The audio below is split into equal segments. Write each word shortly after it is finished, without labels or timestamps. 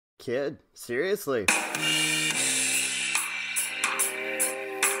Kid, seriously.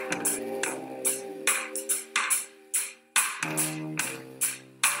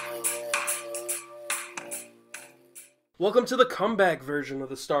 Welcome to the comeback version of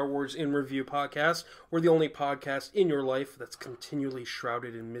the Star Wars in Review podcast. We're the only podcast in your life that's continually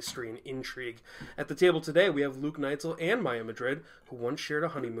shrouded in mystery and intrigue. At the table today, we have Luke Neitzel and Maya Madrid, who once shared a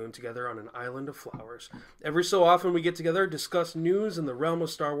honeymoon together on an island of flowers. Every so often we get together, discuss news in the realm of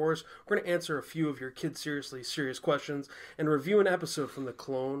Star Wars. We're going to answer a few of your Kid Seriously serious questions and review an episode from the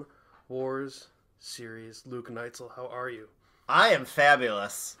Clone Wars series. Luke Neitzel, how are you? I am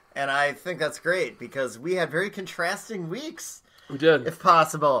fabulous. And I think that's great because we had very contrasting weeks. We did. If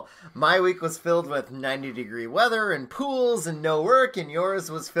possible. My week was filled with 90-degree weather and pools and no work, and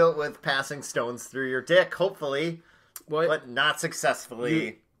yours was filled with passing stones through your dick, hopefully. What? But not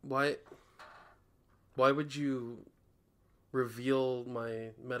successfully. Why would you reveal my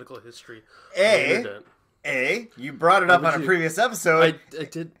medical history? You brought it up on a previous episode. I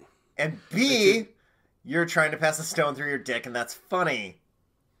did. And B, you're trying to pass a stone through your dick, and that's funny.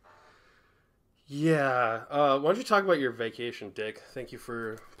 Yeah. Why don't you talk about your vacation, Dick? Thank you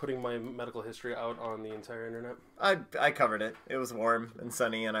for putting my medical history out on the entire internet. I covered it. It was warm and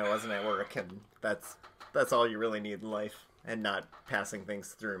sunny, and I wasn't at work, and that's all you really need in life, and not passing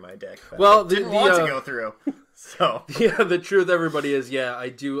things through my dick. Well, I didn't want to go through. So yeah, the truth, everybody, is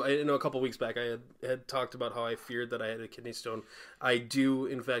I know a couple weeks back I had talked about how I feared that I had a kidney stone. I do,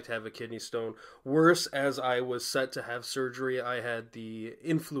 in fact, have a kidney stone. Worse, as I was set to have surgery, I had the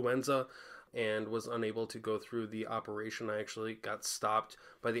influenza and was unable to go through the operation. I actually got stopped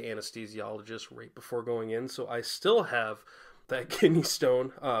by the anesthesiologist right before going in, so I still have that kidney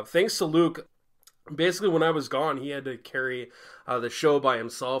stone. Thanks to Luke, basically when I was gone, he had to carry the show by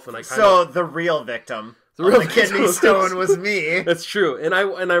himself, and the real victim of the kidney stone was me. That's true, and I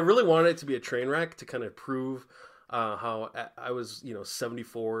really wanted it to be a train wreck to kind of prove how I was,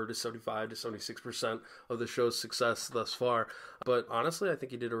 74 to 75 to 76% of the show's success thus far. But honestly, I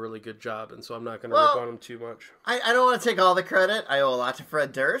think he did a really good job, and so I'm not going to rip on him too much. I don't want to take all the credit. I owe a lot to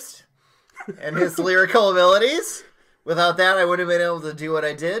Fred Durst and his lyrical abilities. Without that, I wouldn't have been able to do what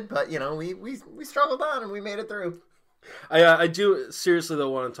I did. But, we struggled on and we made it through. I do seriously though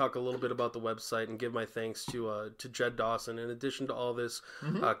want to talk a little bit about the website and give my thanks to Jed Dawson. In addition to all this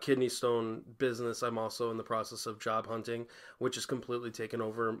kidney stone business, I'm also in the process of job hunting, which has completely taken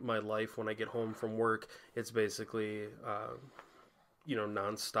over my life. When I get home from work, it's basically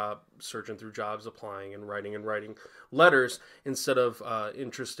nonstop searching through jobs, applying and writing letters instead of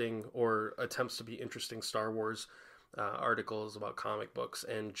interesting or attempts to be interesting Star Wars articles about comic books.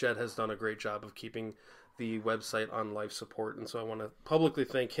 And Jed has done a great job of keeping the website on life support, and so I want to publicly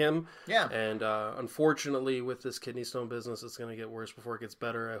thank him. Yeah. And unfortunately, with this kidney stone business, it's going to get worse before it gets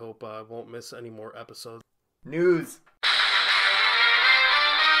better. I hope I won't miss any more episodes. News.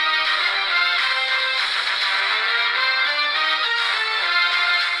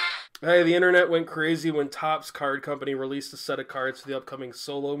 Hey, the internet went crazy when Topps Card Company released a set of cards for the upcoming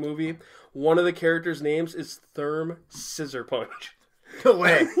Solo movie. One of the characters' names is Therm Scissor Punch. No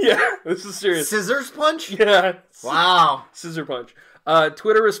way. Yeah, this is serious. Scissors Punch? Yeah. Wow. Scissor Punch.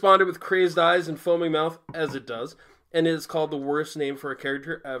 Twitter responded with crazed eyes and foaming mouth, as it does, and it is called the worst name for a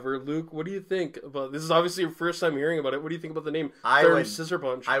character ever. Luke, what do you think about this? Is obviously your first time hearing about it. What do you think about the name Therm Scissor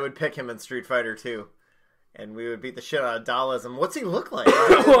Punch? I would pick him in Street Fighter 2. And we would beat the shit out of Daalism. What's he look like?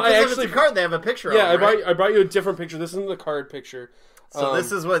 Well, I actually, it's a card they have a picture of. Yeah, right? I brought you a different picture. This isn't the card picture. So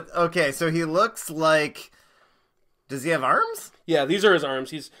this is what. Okay, so he looks like. Does he have arms? Yeah, these are his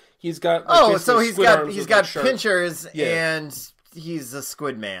arms. He's got. So he's got pinchers, and he's a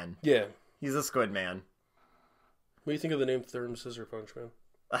squid man. Yeah, he's a squid man. What do you think of the name Therm Scissor Punch, man?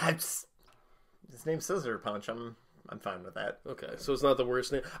 His name's Scissor Punch. I'm fine with that. Okay, so it's not the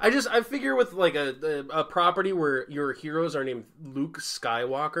worst name. I figure with like a property where your heroes are named Luke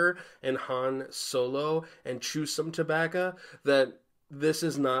Skywalker and Han Solo and Chew Some Tobacco, that this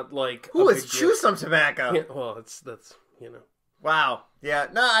is not like who is Chew Some Tobacco? Yeah, well, that's. Wow. Yeah.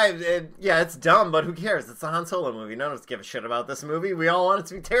 No. It's dumb, but who cares? It's a Han Solo movie. None of us give a shit about this movie. We all want it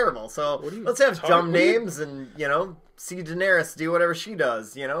to be terrible. So let's have dumb names and see Daenerys do whatever she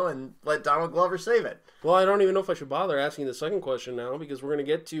does, and let Donald Glover save it. Well, I don't even know if I should bother asking the second question now, because we're going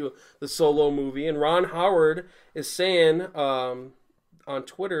to get to the Solo movie, and Ron Howard is saying on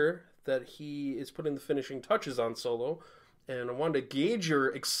Twitter that he is putting the finishing touches on Solo. And I wanted to gauge your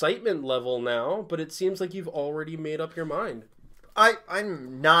excitement level now, but it seems like you've already made up your mind.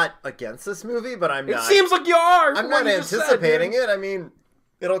 I'm not against this movie, but I'm not. It seems like you are. I'm not anticipating it. I mean,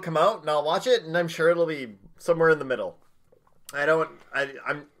 it'll come out and I'll watch it, and I'm sure it'll be somewhere in the middle.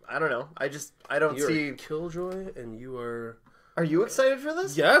 I I don't know. I don't You're see Killjoy, and you are. Are you excited for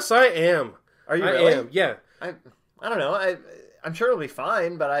this? Yes, I am. Are you really? I am. Yeah. I don't know. I'm sure it'll be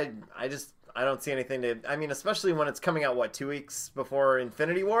fine, but I don't see anything to. I mean, especially when it's coming out 2 weeks before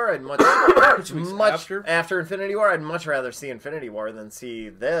Infinity War, and much after Infinity War, I'd much rather see Infinity War than see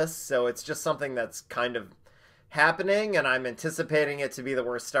this. So it's just something that's kind of happening, and I'm anticipating it to be the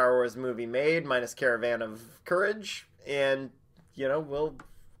worst Star Wars movie made, minus Caravan of Courage, and we'll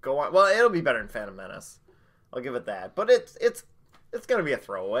go on. Well, it'll be better than Phantom Menace. I'll give it that, but it's gonna be a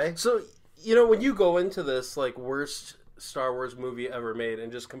throwaway. So when you go into this like worst Star Wars movie ever made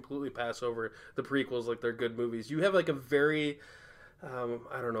and just completely pass over the prequels like they're good movies, you have like a very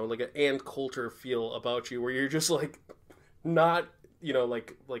I don't know, like an Ann Coulter feel about you, where you're just like not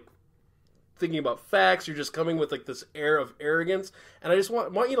like thinking about facts. You're just coming with like this air of arrogance, and I just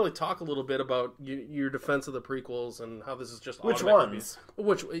want you to like talk a little bit about your defense of the prequels and how this is just which ones.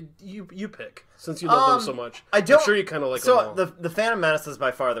 Which you pick, since you love them so much. I'm sure you kind of like so them all. The Phantom Menace is by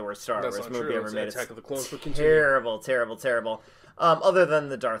far the worst Star Wars movie ever made. Attack of the Clones, terrible. Other than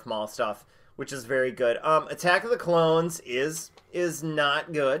the Darth Maul stuff, which is very good. Attack of the Clones is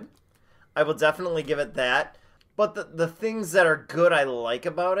not good. I will definitely give it that. But the things that are good I like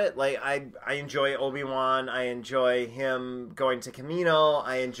about it, like I enjoy Obi-Wan, I enjoy him going to Kamino,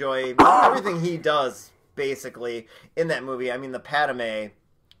 I enjoy everything he does, basically, in that movie. I mean, the Padme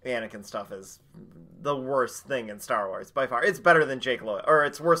Anakin stuff is the worst thing in Star Wars, by far. It's better than Jake Lloyd, or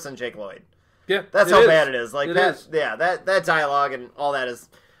it's worse than Jake Lloyd. Yeah, that's how bad it is. Like that, yeah, that dialogue and all that is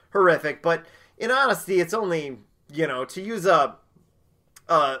horrific. But in honesty, it's only, to use a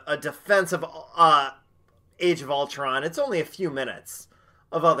defense of Age of Ultron, it's only a few minutes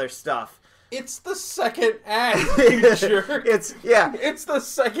of other stuff. It's the second act, you jerk. It's the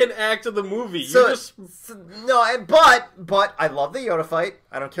second act of the movie. But I love the Yoda fight.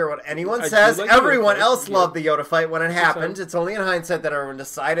 I don't care what anyone says. Everyone else loved the Yoda fight when it happened. It's only in hindsight that everyone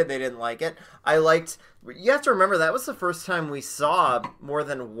decided they didn't like it. You have to remember, that was the first time we saw more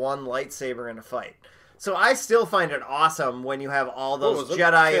than one lightsaber in a fight. So I still find it awesome when you have all those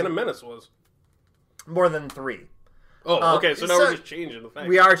Jedi. Phantom Menace was more than 3. Oh, okay. So now we're just changing the fact.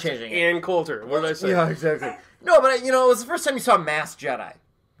 We are changing it. Ann Coulter. What did I say? Yeah, exactly. No, but it was the first time you saw masked Jedi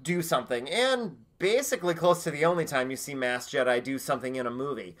do something, and basically close to the only time you see masked Jedi do something in a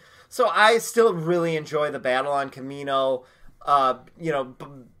movie. So I still really enjoy the battle on Kamino.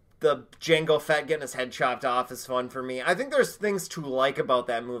 The Jango Fett getting his head chopped off is fun for me. I think there's things to like about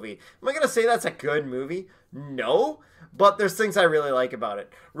that movie. Am I going to say that's a good movie? No, but there's things I really like about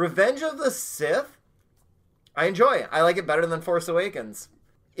it. Revenge of the Sith, I enjoy. I like it better than Force Awakens.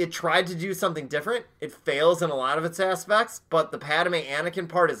 It tried to do something different. It fails in a lot of its aspects, but the Padme Anakin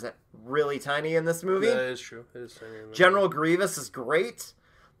part is really tiny in this movie. Yeah, that is true. It is tiny. General Grievous is great.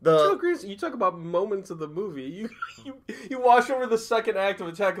 You talk about moments of the movie. You watch over the second act of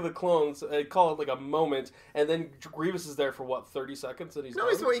Attack of the Clones and call it like a moment, and then Grievous is there for 30 seconds, and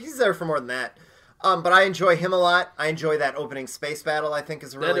he's there for more than that. But I enjoy him a lot. I enjoy that opening space battle. I think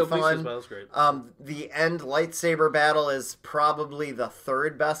is really fun. Space battle's great. The end lightsaber battle is probably the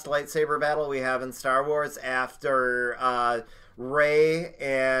third best lightsaber battle we have in Star Wars, after Rey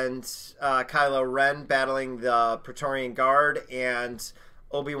and Kylo Ren battling the Praetorian Guard, and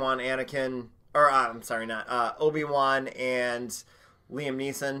Obi-Wan Anakin, Obi-Wan and Liam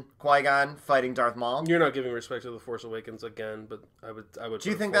Neeson, Qui-Gon fighting Darth Maul. You're not giving respect to The Force Awakens again, but I would. Do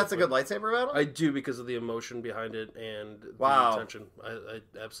you think that's a good lightsaber battle? I do, because of the emotion behind it and the tension. I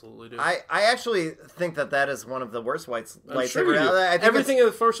absolutely do. I actually think that is one of the worst lightsaber battles. Everything in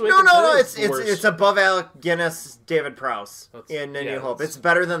The Force Awakens. No. It's above Alec Guinness, David Prowse in A New Hope. It's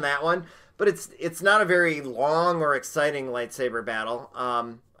better than that one. But it's not a very long or exciting lightsaber battle.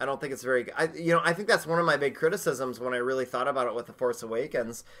 I don't think it's very good. I think that's one of my big criticisms when I really thought about it with The Force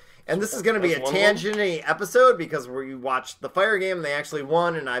Awakens. And this is going to be a tangent-y episode because we watched the Fire Game. They actually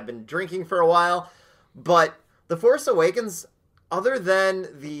won, and I've been drinking for a while. But The Force Awakens, other than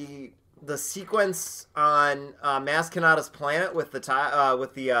the sequence on Maz Kanata's planet with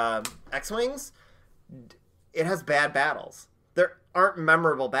the X-Wings, it has bad battles. There aren't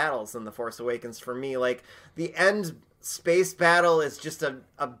memorable battles in The Force Awakens for me. Like, the end space battle is just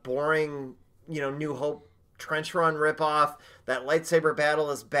a boring, New Hope trench run ripoff. That lightsaber battle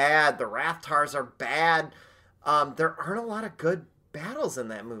is bad. The Rathtars are bad. There aren't a lot of good battles in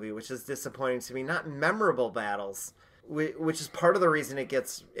that movie, which is disappointing to me. Not memorable battles, which is part of the reason it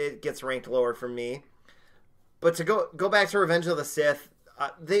gets ranked lower for me. But to go back to Revenge of the Sith,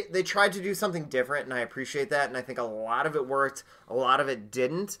 they tried to do something different, and I appreciate that, and I think a lot of it worked, a lot of it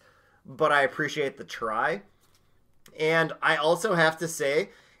didn't, but I appreciate the try. And I also have to say,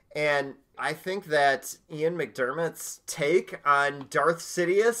 And I think that Ian McDermott's take on Darth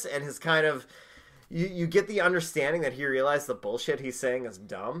Sidious and his kind of... You get the understanding that he realized the bullshit he's saying is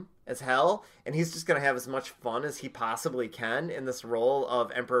dumb as hell, and he's just going to have as much fun as he possibly can in this role of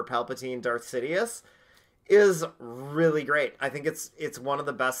Emperor Palpatine Darth Sidious is really great. I think it's one of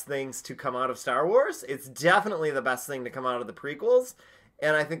the best things to come out of Star Wars. It's definitely the best thing to come out of the prequels,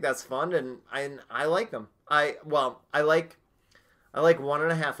 and I think that's fun, and I like them. I like one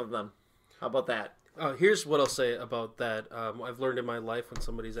and a half of them. How about that? Here's what I'll say about that. I've learned in my life when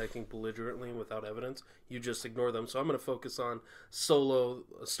somebody's acting belligerently and without evidence, you just ignore them. So I'm going to focus on Solo,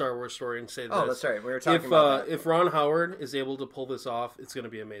 a Star Wars story, and say that. Oh, that's right. We were talking about that. If Ron Howard is able to pull this off, it's going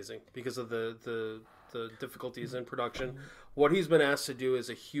to be amazing because of the difficulties in production. What he's been asked to do is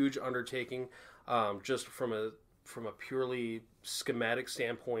a huge undertaking, just from a purely schematic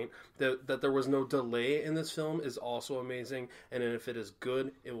standpoint. That there was no delay in this film is also amazing, and if it is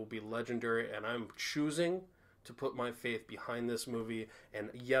good, it will be legendary, and I'm choosing to put my faith behind this movie, and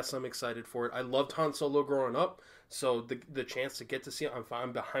yes, I'm excited for it. I loved Han Solo growing up, so the chance to get to see it,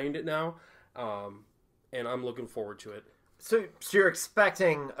 I'm behind it now, and I'm looking forward to it. So you're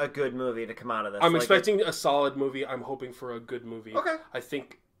expecting a good movie to come out of this? I'm expecting a solid movie. I'm hoping for a good movie. Okay. I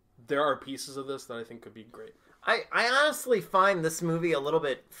think there are pieces of this that I think could be great. I honestly find this movie a little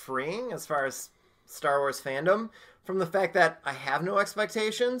bit freeing as far as Star Wars fandom from the fact that I have no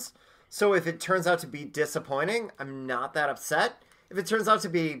expectations. So if it turns out to be disappointing, I'm not that upset. If it turns out to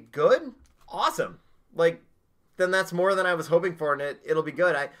be good, awesome. Then that's more than I was hoping for, and it'll be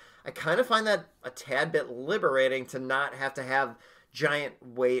good. I kind of find that a tad bit liberating to not have to have giant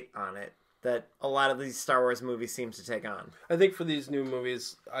weight on it that a lot of these Star Wars movies seem to take on. I think for these new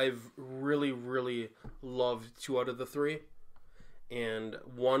movies, I've really, really loved 2 out of the 3. And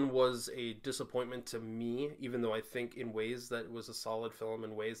 1 was a disappointment to me, even though I think in ways that it was a solid film,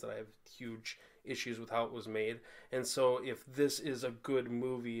 in ways that I have huge issues with how it was made. And so if this is a good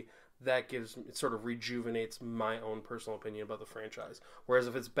movie, that it sort of rejuvenates my own personal opinion about the franchise. Whereas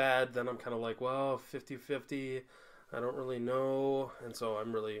if it's bad, then I'm kind of like, well, 50-50... I don't really know, and so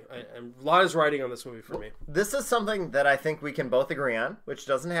I'm a lot is riding on this movie for me. This is something that I think we can both agree on, which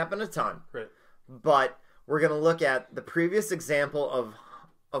doesn't happen a ton. Right. But we're going to look at the previous example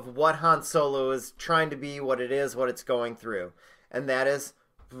of what Han Solo is trying to be, what it is, what it's going through. And that is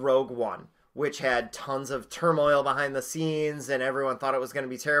Rogue One, which had tons of turmoil behind the scenes, and everyone thought it was going to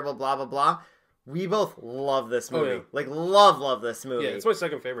be terrible, blah, blah, blah. We both love this movie. Oh, yeah. Love this movie. Yeah, it's my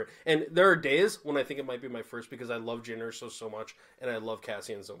second favorite. And there are days when I think it might be my first because I love Jyn Erso so much and I love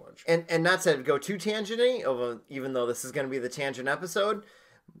Cassian so much. And not to go too tangent-y, even though this is going to be the tangent episode,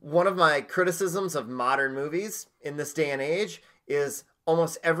 one of my criticisms of modern movies in this day and age is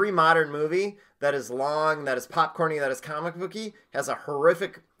almost every modern movie that is long, that is popcorny, that is comic booky, has a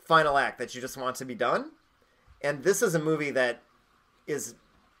horrific final act that you just want to be done. And this is a movie that is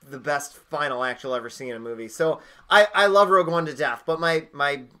the best final act you'll ever see in a movie. So I love Rogue One to death, but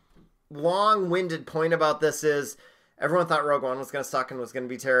my long-winded point about this is everyone thought Rogue One was going to suck and was going to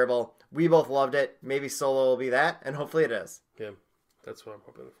be terrible. We both loved it. Maybe Solo will be that, and hopefully it is. Yeah, that's what I'm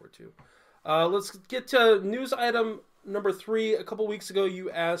hoping for too. Let's get to news item number 3. A couple weeks ago, you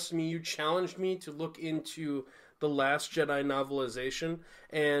challenged me to look into the Last Jedi novelization,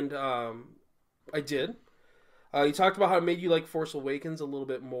 and I did. You talked about how it made you like Force Awakens a little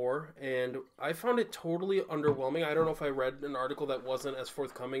bit more, and I found it totally underwhelming. I don't know if I read an article that wasn't as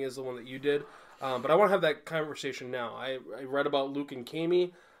forthcoming as the one that you did, but I want to have that conversation now. I read about Luke and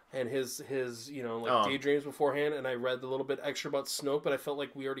Camie and his daydreams beforehand, and I read a little bit extra about Snoke, but I felt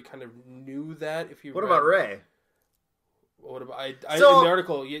like we already kind of knew that. What about Rey? What about in the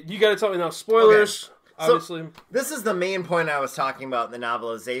article? You got to tell me now. Spoilers. Okay. Obviously. So, this is the main point I was talking about in the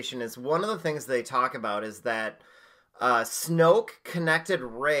novelization, is one of the things they talk about is that Snoke connected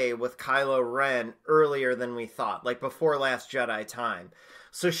Rey with Kylo Ren earlier than we thought, like before Last Jedi time.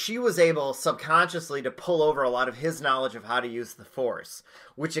 So she was able subconsciously to pull over a lot of his knowledge of how to use the Force,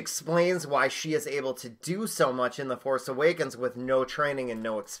 which explains why she is able to do so much in The Force Awakens with no training and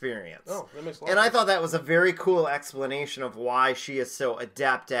no experience. Oh, that makes a lot of sense. And I thought that was a very cool explanation of why she is so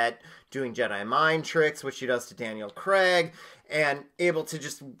adept at doing Jedi mind tricks, which she does to Daniel Craig, and able to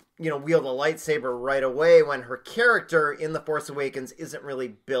just, wield a lightsaber right away when her character in The Force Awakens isn't really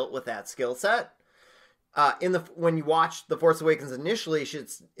built with that skill set. When you watch The Force Awakens initially,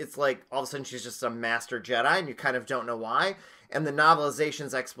 it's like all of a sudden she's just a master Jedi, and you kind of don't know why. And the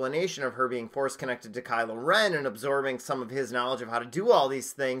novelization's explanation of her being Force connected to Kylo Ren and absorbing some of his knowledge of how to do all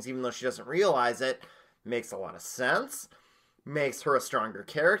these things, even though she doesn't realize it, makes a lot of sense. Makes her a stronger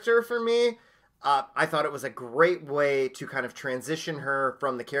character for me. I thought it was a great way to kind of transition her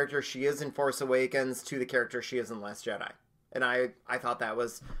from the character she is in Force Awakens to the character she is in Last Jedi. And I thought that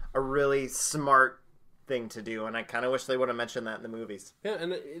was a really smart thing to do, and I kind of wish they would have mentioned that in the movies. Yeah,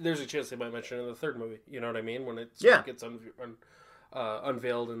 and there's a chance they might mention it in the third movie. You know what I mean? When it gets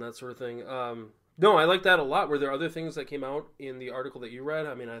unveiled and that sort of thing. No, I like that a lot. Were there other things that came out in the article that you read?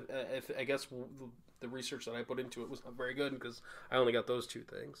 I mean, I guess the research that I put into it was not very good because I only got those two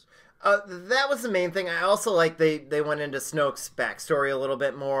things. That was the main thing. I also like they went into Snoke's backstory a little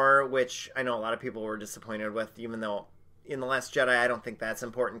bit more, which I know a lot of people were disappointed with, even though in The Last Jedi I don't think that's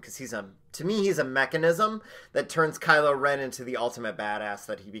important because to me he's a mechanism that turns Kylo Ren into the ultimate badass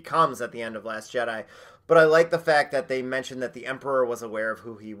that he becomes at the end of Last Jedi. But I like the fact that they mentioned that the Emperor was aware of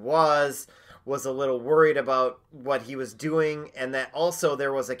who he was a little worried about what he was doing, and that also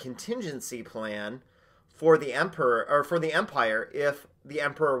there was a contingency plan for the Emperor, or for the Empire, if the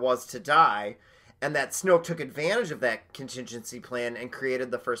Emperor was to die, and that Snoke took advantage of that contingency plan and created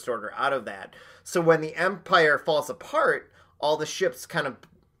the First Order out of that. So when the Empire falls apart, all the ships kind of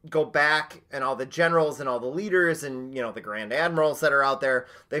go back, and all the generals and all the leaders and, you know, the Grand Admirals that are out there,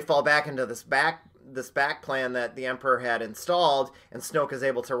 they fall back into this back plan that the Emperor had installed, and Snoke is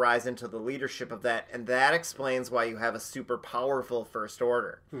able to rise into the leadership of that, and that explains why you have a super powerful First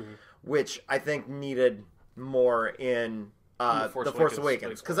Order, which I think needed more in The Force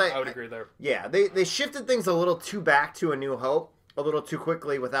Awakens. Because I would agree there. Yeah, they shifted things a little too back to A New Hope, a little too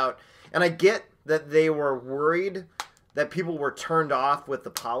quickly without, and I get that they were worried that people were turned off with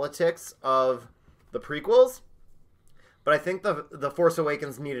the politics of the prequels, but I think the Force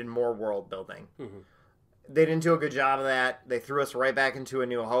Awakens needed more world building. They didn't do a good job of that. They threw us right back into A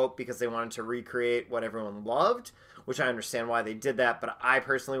New Hope because they wanted to recreate what everyone loved, which I understand why they did that, but I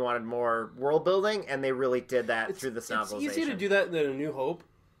personally wanted more world building, and they really did that through this novelization. It's easy to do that in A New Hope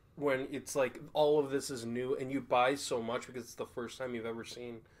when it's like all of this is new, and you buy so much because it's the first time you've ever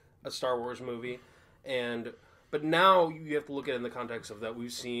seen a Star Wars movie, but now you have to look at it in the context of that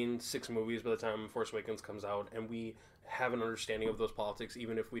we've seen 6 movies by the time Force Awakens comes out, and we have an understanding of those politics,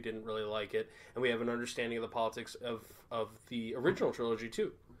 even if we didn't really like it, and we have an understanding of the politics of the original trilogy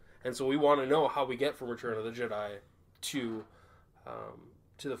too. And so we want to know how we get from Return of the Jedi to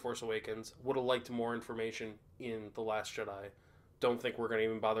The Force Awakens. Would have liked more information in The Last Jedi. Don't think we're going to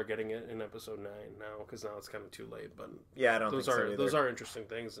even bother getting it in Episode 9 now, because now it's kind of too late. But yeah, I don't think so either. Those are interesting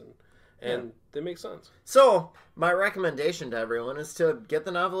things, and they make sense. So, my recommendation to everyone is to get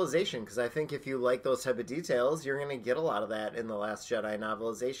the novelization, because I think if you like those type of details, you're going to get a lot of that in the Last Jedi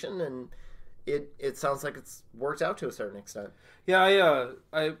novelization, and it sounds like it's worked out to a certain extent. Yeah,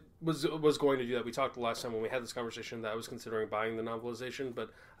 I was going to do that. We talked the last time when we had this conversation that I was considering buying the novelization,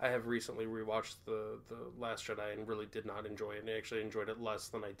 but I have recently rewatched the Last Jedi and really did not enjoy it, and I actually enjoyed it less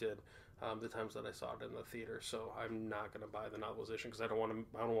than I did the times that I saw it in the theater. So I'm not going to buy the novelization because I don't want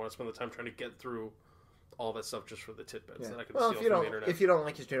to spend the time trying to get through all that stuff just for the tidbits that I can steal from the internet. If you don't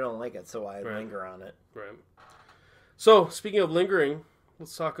like it, you don't like it. So why linger on it? Right. So speaking of lingering,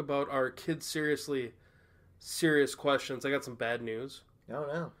 let's talk about our Kids Seriously serious questions. I got some bad news. Oh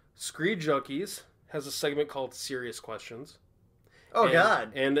no. Screed Junkies has a segment called Serious Questions. Oh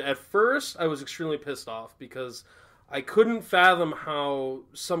God. And at first I was extremely pissed off because I couldn't fathom how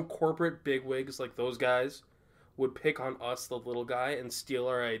some corporate bigwigs like those guys would pick on us, the little guy, and steal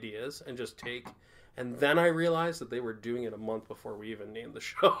our ideas and just take. And then I realized that they were doing it a month before we even named the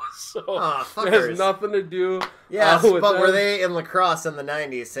show. So it has nothing to do. Yes, but them. Were they in lacrosse in the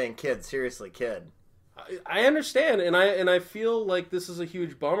 90s saying, "Kid, seriously, kid"? I understand, and I feel like this is a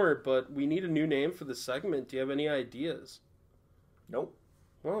huge bummer, but we need a new name for the segment. Do you have any ideas? Nope.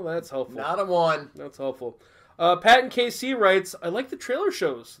 Well, that's helpful. Not a one. That's helpful. Pat and KC writes, I like the trailer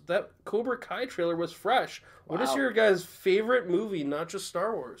shows. That Cobra Kai trailer was fresh. Wow. What is your guys' favorite movie, not just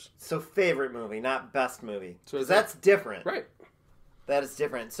Star Wars? So favorite movie, not best movie. So that's different. Right. That is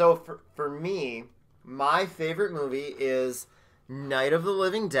different. So for me, my favorite movie is Night of the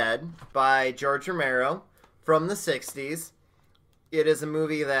Living Dead by George Romero from the 60s. It is a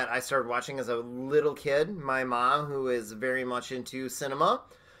movie that I started watching as a little kid. My mom, who is very much into cinema,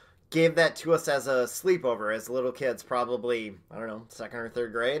 gave that to us as a sleepover as little kids, probably, I don't know, 2nd or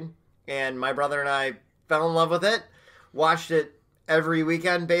 3rd grade. And my brother and I fell in love with it, watched it every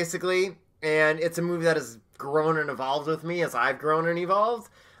weekend, basically. And it's a movie that has grown and evolved with me as I've grown and evolved.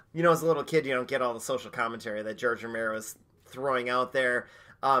 You know, as a little kid, you don't get all the social commentary that George Romero is throwing out there.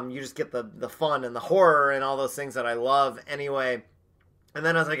 You just get the fun and the horror and all those things that I love anyway. And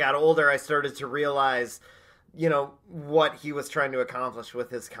then as I got older, I started to realize you know, what he was trying to accomplish with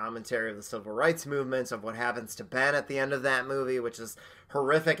his commentary of the civil rights movement, of what happens to Ben at the end of that movie, which is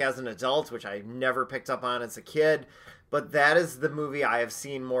horrific as an adult, which I never picked up on as a kid. But that is the movie I have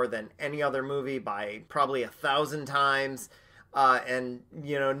seen more than any other movie by probably 1,000 times. And,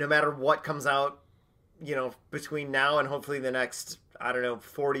 you know, no matter what comes out, you know, between now and hopefully the next, I don't know,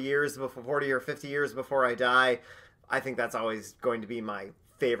 40 or 50 years before I die, I think that's always going to be my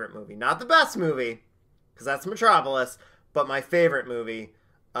favorite movie. Not the best movie, because that's Metropolis, but my favorite movie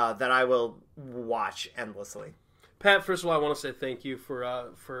that I will watch endlessly. Pat, first of all, I want to say thank you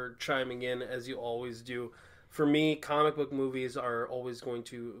for chiming in, as you always do. For me, comic book movies are always going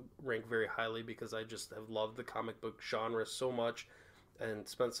to rank very highly because I just have loved the comic book genre so much and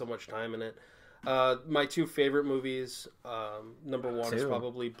spent so much time in it. My two favorite movies, number one is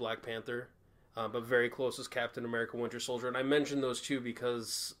probably Black Panther, but very close is Captain America Winter Soldier. And I mentioned those two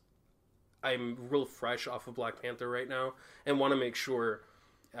because I'm real fresh off of Black Panther right now and want to make sure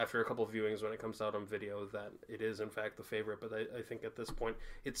after a couple of viewings when it comes out on video that it is in fact the favorite. But I think at this point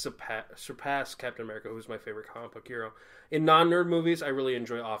it's surpassed Captain America, who's my favorite comic book hero. In non-nerd movies, I really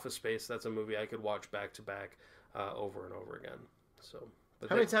enjoy Office Space. That's a movie I could watch back to back over and over again. So,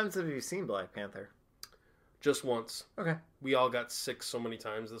 how many times have you seen Black Panther? Just once. Okay. We all got sick so many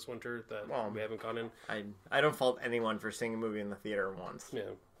times this winter that we haven't gone in. I don't fault anyone for seeing a movie in the theater once. Yeah.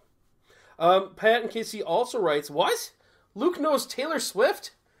 Pat and Casey also writes, what? Luke knows Taylor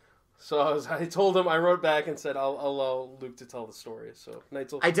Swift? So I told him, I wrote back and said, I'll allow Luke to tell the story. So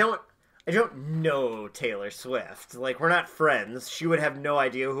I don't know Taylor Swift. Like, we're not friends. She would have no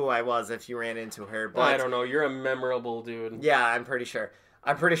idea who I was if you ran into her. But I don't know. You're a memorable dude. Yeah, I'm pretty sure.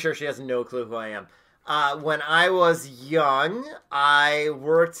 I'm pretty sure she has no clue who I am. When I was young, I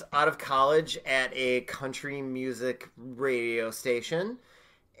worked out of college at a country music radio station,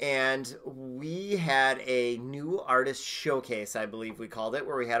 and we had a new artist showcase, I believe we called it,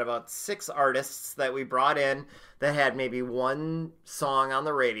 where we had about 6 artists that we brought in that had maybe one song on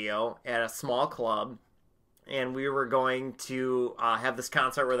the radio at a small club, and we were going to have this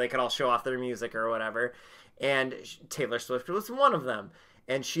concert where they could all show off their music or whatever, and Taylor Swift was one of them.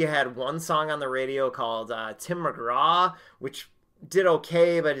 And she had one song on the radio called Tim McGraw, which did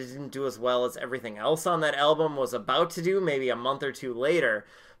okay, but it didn't do as well as everything else on that album was about to do, maybe a month or two later.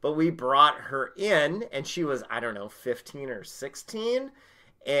 But we brought her in, and she was, I don't know, 15 or 16.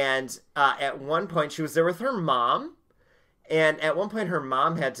 And at one point, she was there with her mom. And at one point, her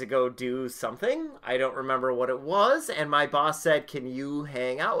mom had to go do something. I don't remember what it was. And my boss said, can you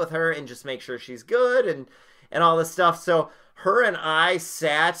hang out with her and just make sure she's good and all this stuff? So her and I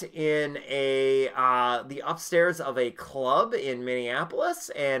sat in the upstairs of a club in Minneapolis,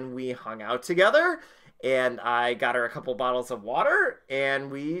 and we hung out together, and I got her a couple bottles of water,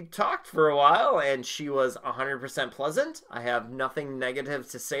 and we talked for a while, and she was 100% pleasant. I have nothing negative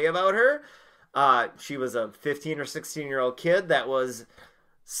to say about her. She was a 15 or 16-year-old kid that was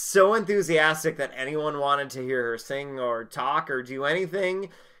so enthusiastic that anyone wanted to hear her sing or talk or do anything.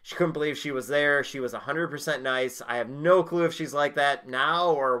 She couldn't believe she was there. She was 100% nice. I have no clue if she's like that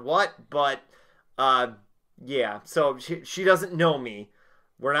now or what, but yeah. So she doesn't know me.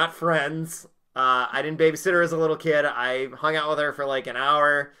 We're not friends. I didn't babysit her as a little kid. I hung out with her for like an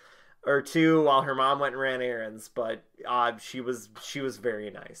hour or two while her mom went and ran errands, but she was very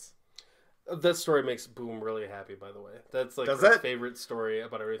nice. That story makes Boom really happy, by the way. That's like Does her it? favorite story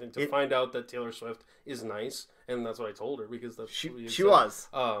about everything. To find out that Taylor Swift is nice, and that's what I told her because that's she said, was.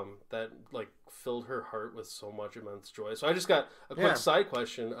 That like filled her heart with so much immense joy. So I just got a quick side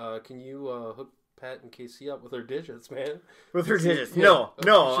question. Can you hook Pat and Casey up with her digits, man? With her digits? No,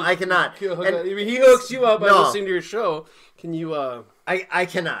 I cannot. He hooks you up by listening to your show. Can you? I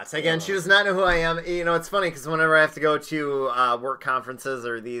cannot. Again, she does not know who I am. You know, it's funny because whenever I have to go to work conferences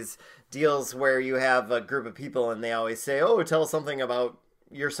or these deals where you have a group of people and they always say, oh, tell something about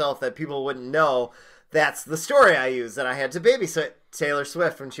yourself that people wouldn't know. That's the story I use, that I had to babysit Taylor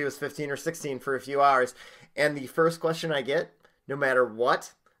Swift when she was 15 or 16 for a few hours. And the first question I get, no matter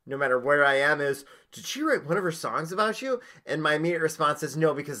what, no matter where I am, is, did she write one of her songs about you? And my immediate response is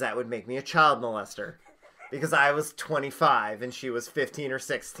no, because that would make me a child molester. Because I was 25 and she was 15 or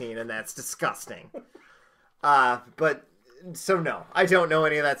 16, and that's disgusting. So no, I don't know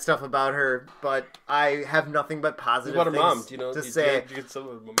any of that stuff about her, but I have nothing but positive things mom? Do you know, to say. Did you get some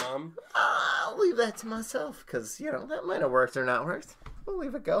of a mom? I'll leave that to myself, because, that might have worked or not worked. We'll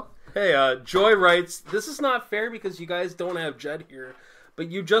leave it go. Hey, Joy writes, this is not fair because you guys don't have Jed here,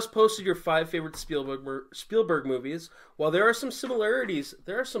 but you just posted your 5 favorite Spielberg movies. While there are some similarities,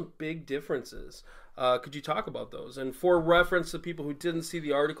 there are some big differences. Could you talk about those? And for reference to people who didn't see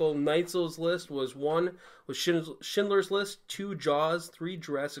the article, Neitzel's list was 1 was Schindler's List, 2 Jaws, 3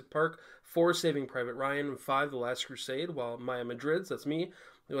 Jurassic Park, 4 Saving Private Ryan, and 5 The Last Crusade, while Maya Madrid's, that's me,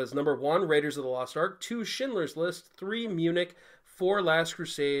 it was number 1 Raiders of the Lost Ark, 2 Schindler's List, 3 Munich, 4 Last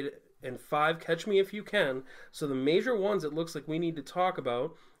Crusade, and 5 Catch Me If You Can. So the major ones it looks like we need to talk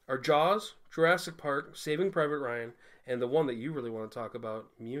about are Jaws, Jurassic Park, Saving Private Ryan, and the one that you really want to talk about,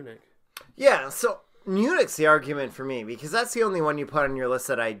 Munich. Yeah, so Munich's the argument for me because that's the only one you put on your list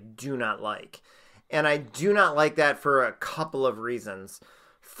that I do not like. And I do not like that for a couple of reasons.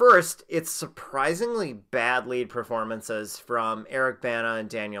 First, it's surprisingly bad lead performances from Eric Bana and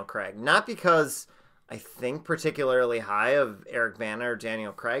Daniel Craig. Not because I think particularly high of Eric Bana or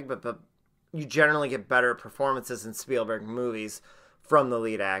Daniel Craig, but you generally get better performances in Spielberg movies from the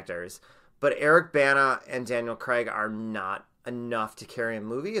lead actors. But Eric Bana and Daniel Craig are not enough to carry a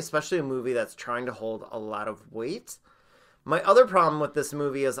movie, especially a movie that's trying to hold a lot of weight. My other problem with this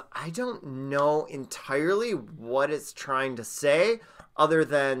movie is I don't know entirely what it's trying to say other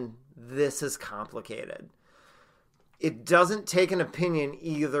than this is complicated. It doesn't take an opinion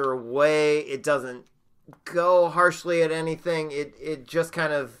either way. It doesn't go harshly at anything. It just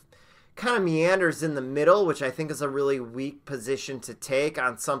kind of meanders in the middle, which I think is a really weak position to take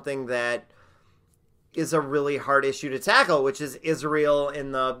on something that is a really hard issue to tackle, which is Israel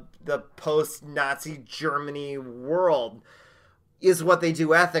in the post-Nazi Germany world. Is what they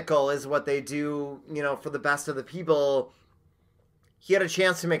do ethical? Is what they do, for the best of the people? He had a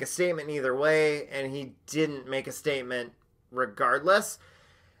chance to make a statement either way, and he didn't make a statement regardless.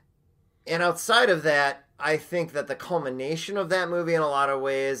 And outside of that, I think that the culmination of that movie in a lot of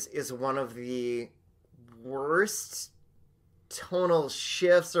ways is one of the worst tonal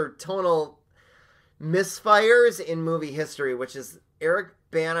shifts or tonal misfires in movie history, which is Eric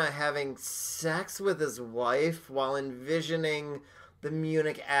Bana having sex with his wife while envisioning the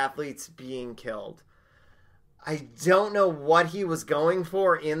Munich athletes being killed. I don't know what he was going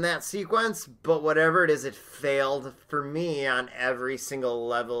for in that sequence, but whatever it is, it failed for me on every single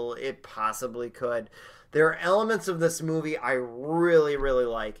level it possibly could. There are elements of this movie I really, really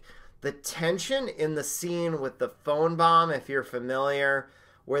like. The tension in the scene with the phone bomb, if you're familiar,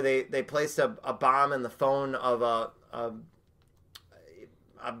 where they placed a bomb in the phone of a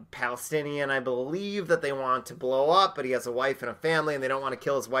Palestinian, I believe, that they want to blow up, but he has a wife and a family, and they don't want to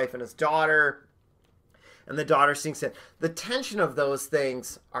kill his wife and his daughter. And the daughter sinks in. The tension of those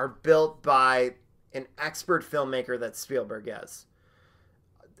things are built by an expert filmmaker that Spielberg is.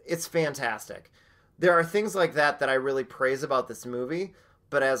 It's fantastic. There are things like that I really praise about this movie,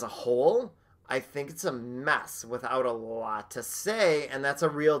 but as a whole, I think it's a mess without a lot to say, and that's a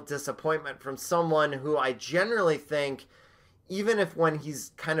real disappointment from someone who I generally think, even if when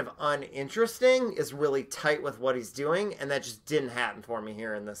he's kind of uninteresting, is really tight with what he's doing, and that just didn't happen for me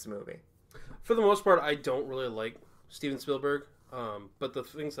here in this movie. For the most part, I don't really like Steven Spielberg, but the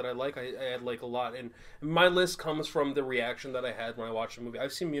things that I like a lot. And my list comes from the reaction that I had when I watched the movie.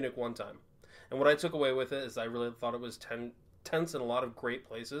 I've seen Munich one time, and what I took away with it is I really thought it was tense in a lot of great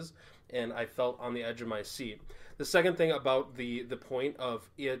places, and I felt on the edge of my seat. The second thing about the point of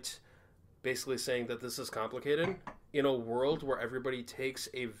it basically saying that this is complicated, in a world where everybody takes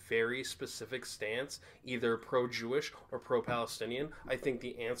a very specific stance, either pro-Jewish or pro-Palestinian, I think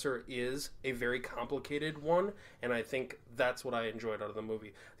the answer is a very complicated one, and I think that's what I enjoyed out of the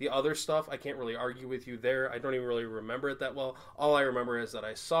movie. The other stuff, I can't really argue with you there. I don't even really remember it that well. All I remember is that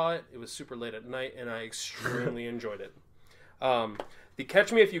I saw it, it was super late at night, and I extremely enjoyed it. The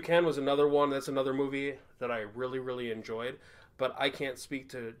Catch Me If You Can was another one. That's another movie that I really, really enjoyed. But I can't speak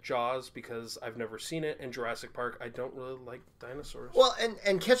to Jaws because I've never seen it, and Jurassic Park, I don't really like dinosaurs. Well,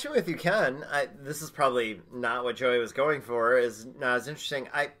 and Catch Me If You Can, this is probably not what Joey was going for, is not as interesting.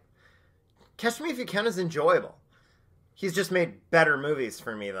 Catch Me If You Can is enjoyable. He's just made better movies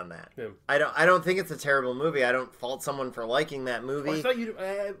for me than that. Yeah. I don't think it's a terrible movie. I don't fault someone for liking that movie. I thought you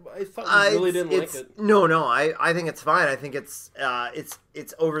really didn't like it. No, I think it's fine. I think it's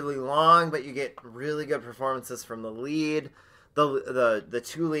overly long, but you get really good performances from the lead. The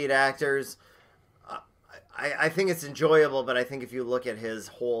two lead actors, I think it's enjoyable, but I think if you look at his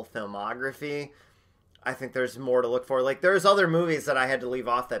whole filmography, I think there's more to look for. Like, there's other movies that I had to leave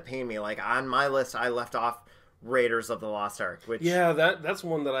off that pain me. Like, on my list, I left off Raiders of the Lost Ark, which... Yeah, that's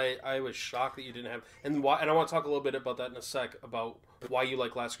one that I was shocked that you didn't have. And I want to talk a little bit about that in a sec, about why you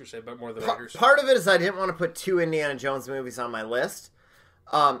like Last Crusade but more than Raiders. Part of it is I didn't want to put two Indiana Jones movies on my list,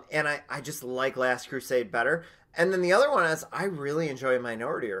 and I just like Last Crusade better. And then the other one is I really enjoy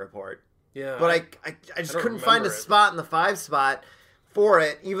Minority Report. Yeah. But I just couldn't find a spot in the 5 spot for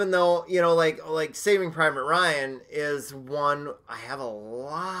it, even though, you know, like Saving Private Ryan is one I have a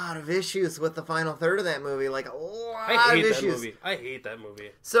lot of issues with the final third of that movie, like a lot of issues. I hate that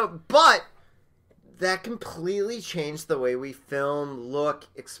movie. So, but that completely changed the way we film, look,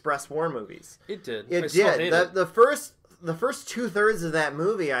 express war movies. It did. It did. The first 2/3 of that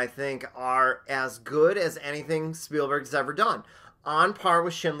movie, I think, are as good as anything Spielberg's ever done. On par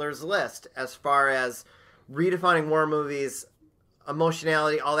with Schindler's List as far as redefining war movies,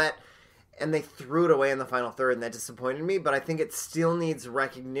 emotionality, all that. And they threw it away in the final third, and that disappointed me. But I think it still needs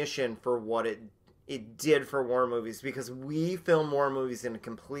recognition for what it did for war movies, because we film war movies in a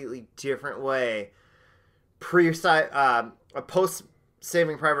completely different way. Post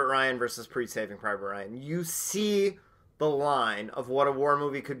Saving Private Ryan versus pre Saving Private Ryan. You see the line of what a war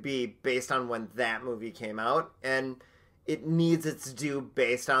movie could be based on when that movie came out, and it needs its due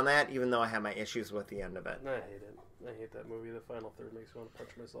based on that, even though I have my issues with the end of it. I hate it. I hate that movie. The final third makes me want to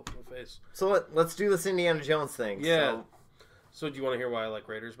punch myself in the face. So let's do this Indiana Jones thing. Yeah. So do you want to hear why I like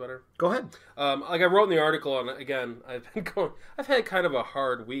Raiders better? Go ahead. Like I wrote in the article, and again, I've had kind of a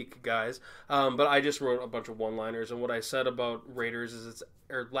hard week, guys. But I just wrote a bunch of one-liners, and what I said about Raiders is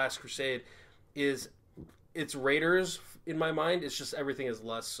Last Crusade is it's Raiders in my mind. It's just everything is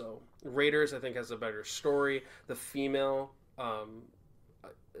less so. Raiders, I think, has a better story. The female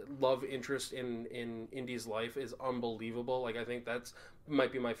love interest in Indy's life is unbelievable. Like, I think that's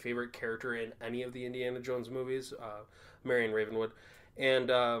might be my favorite character in any of the Indiana Jones movies, Marion Ravenwood. And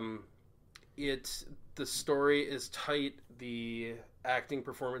the story is tight. The acting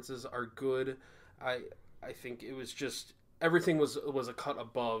performances are good. I think it was just everything was a cut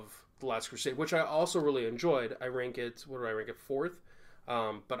above The Last Crusade, which I also really enjoyed. I rank it. What do I rank it? 4th.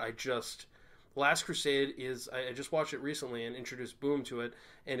 But Last Crusade is, I just watched it recently and introduced Boom to it,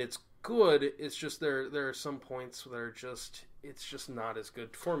 and it's good. It's just there are some points that are it's just not as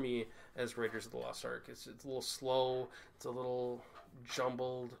good for me as Raiders of the Lost Ark. It's a little slow. It's a little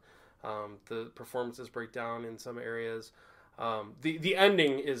jumbled. The performances break down in some areas. The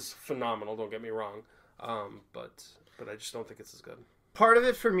ending is phenomenal, don't get me wrong. But I just don't think it's as good. Part of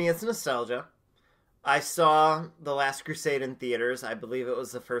it for me is nostalgia. I saw The Last Crusade in theaters. I believe it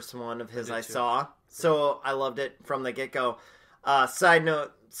was the first one of his I saw. So I loved it from the get-go. Side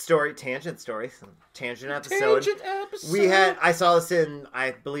note, tangent episode. I saw this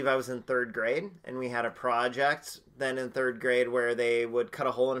I believe I was in 3rd grade, and we had a project then in 3rd grade where they would cut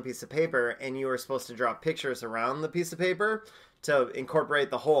a hole in a piece of paper, and you were supposed to draw pictures around the piece of paper to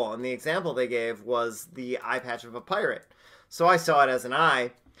incorporate the hole. And the example they gave was the eye patch of a pirate. So I saw it as an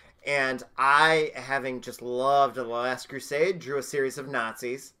eye. And I, having just loved The Last Crusade, drew a series of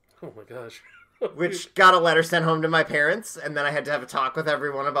Nazis. Oh my gosh. Which got a letter sent home to my parents, and then I had to have a talk with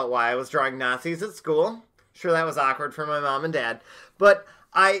everyone about why I was drawing Nazis at school. Sure, that was awkward for my mom and dad. But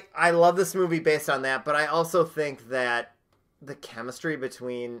I love this movie based on that, but I also think that the chemistry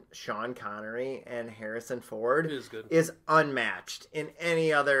between Sean Connery and Harrison Ford is unmatched in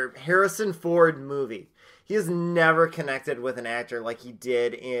any other Harrison Ford movie. He has never connected with an actor like he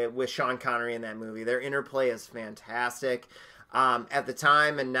did with Sean Connery in that movie. Their interplay is fantastic. At the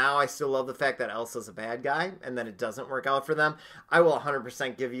time, and now I still love the fact that Elsa's a bad guy and that it doesn't work out for them. I will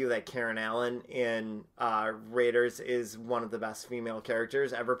 100% give you that Karen Allen in Raiders is one of the best female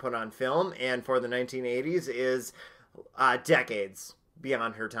characters ever put on film, and for the 1980s is decades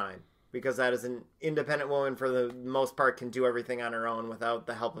beyond her time. Because that is an independent woman, for the most part, can do everything on her own without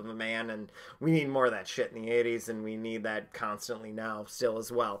the help of a man. And we need more of that shit in the 80s, and we need that constantly now still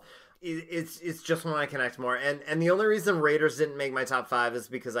as well. It's just when I connect more. And the only reason Raiders didn't make my top 5 is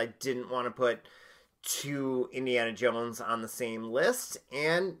because I didn't want to put 2 Indiana Jones on the same list.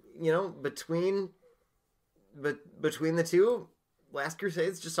 And, you know, between the two, Last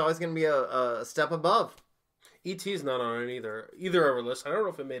Crusade's just always going to be a step above. E.T.'s not on either of our lists. I don't know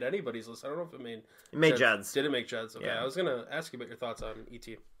if it made anybody's list. I don't know if it made Jed's. Did it make Jed's? Okay, yeah. I was going to ask you about your thoughts on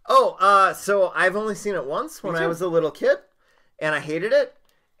E.T. Oh, so I've only seen it once when I was a little kid, and I hated it.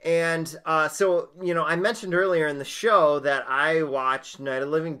 And so, you know, I mentioned earlier in the show that I watched Night of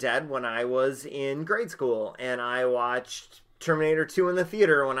the Living Dead when I was in grade school, and I watched Terminator 2 in the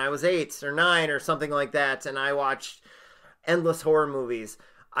theater when I was 8 or 9 or something like that, and I watched endless horror movies.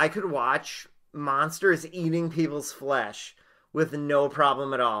 I could watch monsters eating people's flesh with no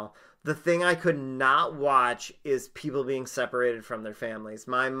problem at all. The thing I could not watch is people being separated from their families.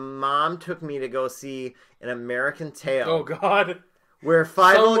 My mom took me to go see An American Tail. Oh, God. Where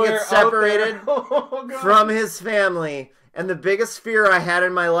Fievel gets separated from his family. And the biggest fear I had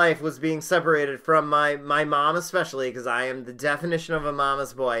in my life was being separated from my mom, especially, because I am the definition of a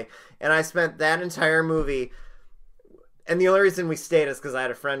mama's boy. And I spent that entire movie And the only reason we stayed is because I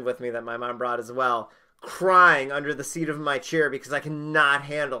had a friend with me that my mom brought as well, crying under the seat of my chair because I cannot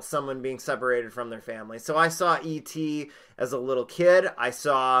handle someone being separated from their family. So I saw E.T. as a little kid. I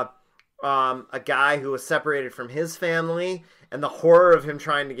saw a guy who was separated from his family and the horror of him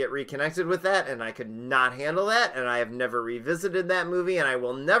trying to get reconnected with that, and I could not handle that, and I have never revisited that movie, and I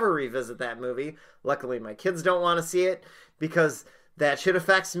will never revisit that movie. Luckily, my kids don't want to see it because that shit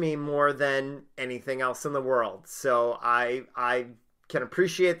affects me more than anything else in the world. So I can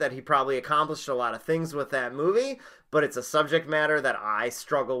appreciate that he probably accomplished a lot of things with that movie, but it's a subject matter that I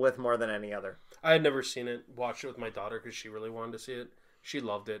struggle with more than any other. I had never seen it, watched it with my daughter because she really wanted to see it. She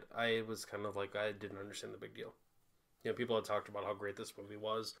loved it. I was kind of like, I didn't understand the big deal. People had talked about how great this movie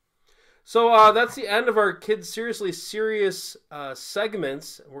was. So that's the end of our Kids Seriously Serious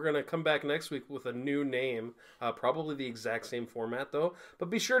segments. We're going to come back next week with a new name. Probably the exact same format, though. But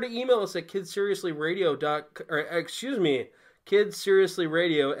be sure to email us at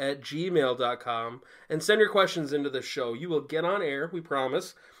kidsseriouslyradio@gmail.com and send your questions into the show. You will get on air, we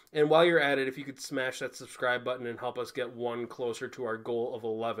promise. And while you're at it, if you could smash that subscribe button and help us get one closer to our goal of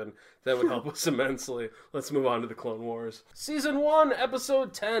 11, that would help us immensely. Let's move on to the Clone Wars. Season 1,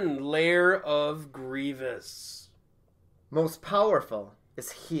 Episode 10, Lair of Grievous. Most powerful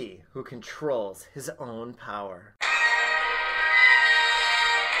is he who controls his own power.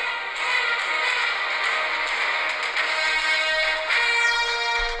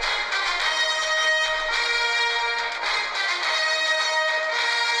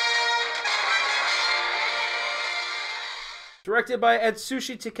 Directed by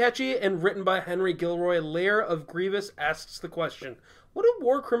Atsushi Takechi and written by Henry Gilroy, Lair of Grievous asks the question, what do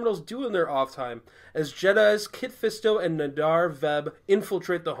war criminals do in their off time? As Jedis Kit Fisto and Nadar Veb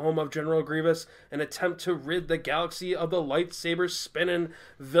infiltrate the home of General Grievous and attempt to rid the galaxy of the lightsaber-spinning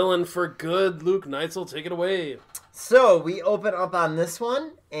villain for good. Luke Neitzel, take it away. So, we open up on this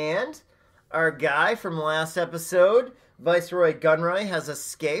one, and our guy from last episode, Viceroy Gunray, has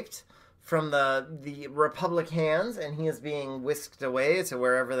escaped from the Republic hands, and he is being whisked away to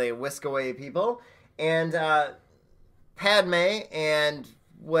wherever they whisk away people. And Padme and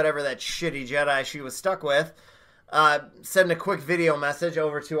whatever that shitty Jedi she was stuck with send a quick video message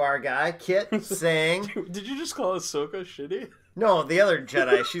over to our guy, Kit, saying... Did you just call Ahsoka shitty? No, the other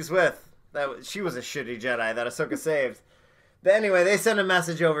Jedi she's with. She was a shitty Jedi that Ahsoka saved. But anyway, they send a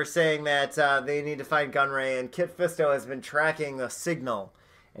message over saying that they need to find Gunray, and Kit Fisto has been tracking the signal.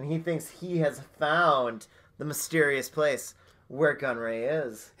 And he thinks he has found the mysterious place where Gunray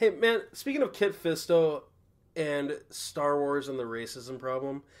is. Hey, man, speaking of Kit Fisto and Star Wars and the racism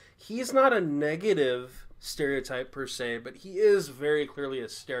problem, he's not a negative stereotype per se, but he is very clearly a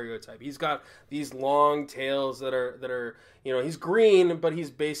stereotype. He's got these long tails that are he's green, but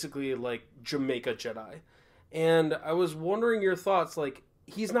he's basically like Jamaica Jedi. And I was wondering your thoughts, like,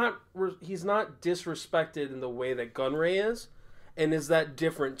 he's not disrespected in the way that Gunray is. And is that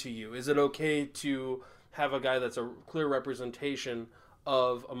different to you? Is it okay to have a guy that's a clear representation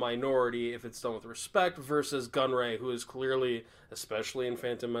of a minority if it's done with respect versus Gunray, who is clearly, especially in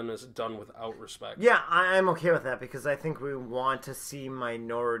Phantom Menace, done without respect? Yeah, I'm okay with that because I think we want to see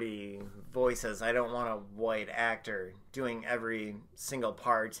minority voices. I don't want a white actor doing every single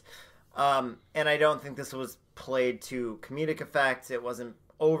part. And I don't think this was played to comedic effect. It wasn't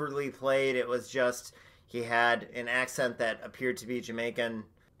overly played. It was just... he had an accent that appeared to be Jamaican,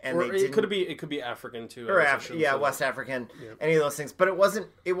 and or it could be African too. Or West African, yeah. Any of those things. But it wasn't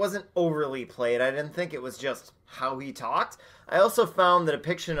overly played. I didn't think it was just how he talked. I also found the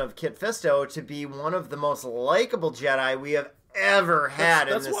depiction of Kit Fisto to be one of the most likable Jedi we have ever had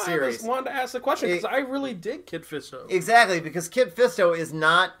in this series. That's why I just wanted to ask the question, because I really dig Kit Fisto. Exactly, because Kit Fisto is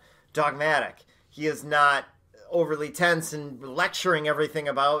not dogmatic. He is not overly tense and lecturing everything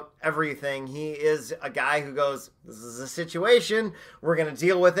about everything. He is a guy who goes, this is a situation, we're going to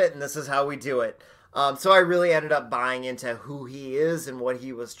deal with it, and this is how we do it. So I really ended up buying into who he is and what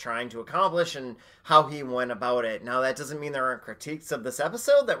he was trying to accomplish and how he went about it. Now, that doesn't mean there aren't critiques of this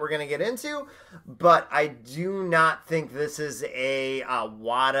episode that we're going to get into, but I do not think this is a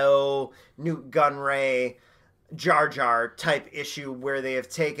Watto, Newt Gunray, Jar Jar type issue where they have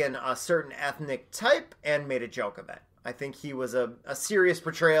taken a certain ethnic type and made a joke of it. I think he was a serious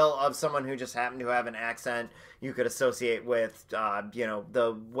portrayal of someone who just happened to have an accent you could associate with,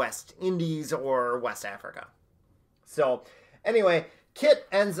 the West Indies or West Africa. So, anyway, Kit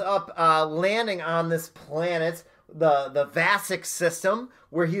ends up landing on this planet the Vasic system,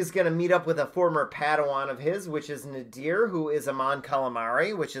 where he's going to meet up with a former Padawan of his, which is Nadir, who is a Mon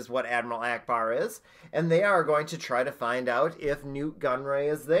Calamari, which is what Admiral Akbar is. And they are going to try to find out if Newt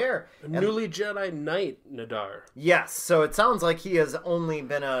Gunray is there. Newly Jedi Knight Nadar. Yes, so it sounds like he has only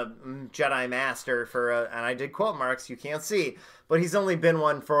been a Jedi Master for, and I did quote marks, you can't see, but he's only been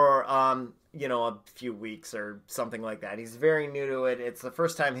one for, a few weeks or something like that. He's very new to it. It's the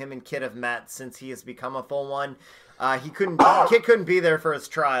first time him and Kit have met since he has become a full one. Kit couldn't be there for his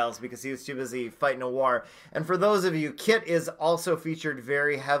trials because he was too busy fighting a war. And for those of you, Kit is also featured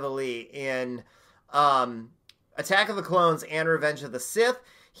very heavily in Attack of the Clones and Revenge of the Sith.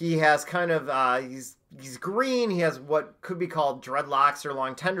 He has kind of, he's green. He has what could be called dreadlocks or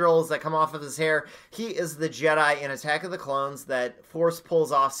long tendrils that come off of his hair. He is the Jedi in Attack of the Clones that Force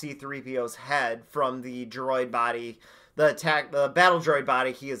pulls off C-3PO's head from the droid body, the battle droid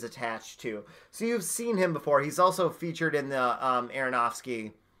body he is attached to. So you've seen him before. He's also featured in the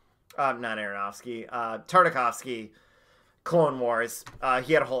Tartakovsky Clone Wars.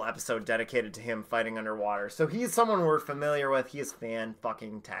 He had a whole episode dedicated to him fighting underwater. So he's someone we're familiar with. He is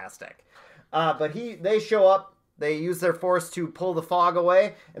fan-fucking-tastic. But they show up, they use their force to pull the fog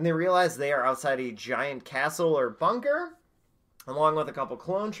away, and they realize they are outside a giant castle or bunker, along with a couple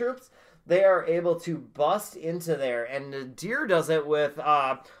clone troops. They are able to bust into there, and Nadir does it with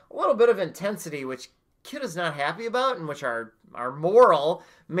a little bit of intensity, which Kit is not happy about, and which our moral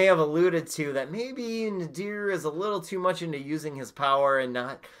may have alluded to, that maybe Nadir is a little too much into using his power and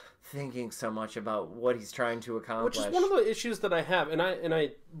not thinking so much about what he's trying to accomplish. Which is one of the issues that I have, and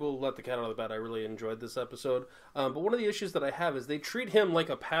I will let the cat out of the bag. I really enjoyed this episode. But one of the issues that I have is they treat him like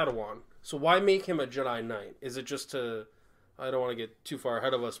a Padawan. So why make him a Jedi Knight? Is it just to... I don't want to get too far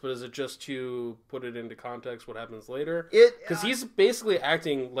ahead of us, but is it just to put it into context what happens later? Because he's basically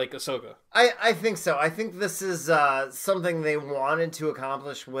acting like Ahsoka. I think so. I think this is something they wanted to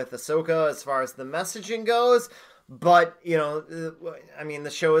accomplish with Ahsoka as far as the messaging goes. But,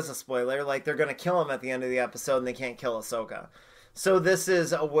 the show is a spoiler. Like, they're going to kill him at the end of the episode, and they can't kill Ahsoka. So this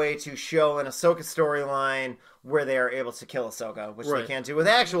is a way to show an Ahsoka storyline where they are able to kill Ahsoka, which they can't do with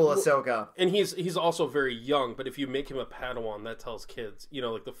actual Ahsoka. And he's also very young, but if you make him a Padawan, that tells kids.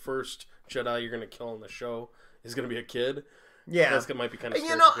 Like the first Jedi you're going to kill in the show is going to be a kid. Yeah. That might be kind of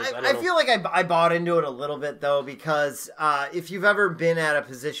I feel like I bought into it a little bit, though, because if you've ever been at a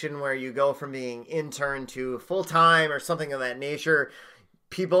position where you go from being intern to full-time or something of that nature,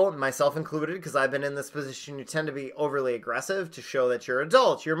 people, myself included, because I've been in this position, you tend to be overly aggressive to show that you're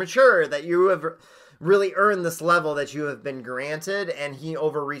adult, you're mature, that you have really earned this level that you have been granted, and he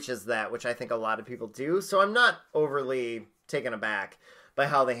overreaches that, which I think a lot of people do. So I'm not overly taken aback by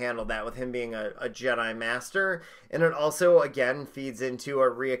how they handled that with him being a Jedi Master. And it also, again, feeds into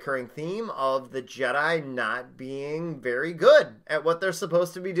a reoccurring theme of the Jedi not being very good at what they're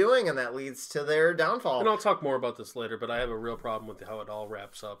supposed to be doing, and that leads to their downfall. And I'll talk more about this later, but I have a real problem with how it all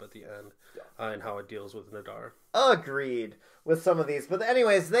wraps up at the end and how it deals with Nadar. Agreed with some of these. But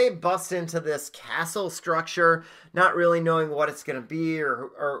anyways, they bust into this castle structure, not really knowing what it's going to be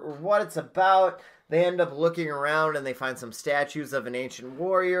or what it's about. They end up looking around and they find some statues of an ancient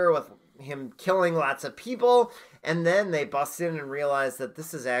warrior with him killing lots of people. And then they bust in and realize that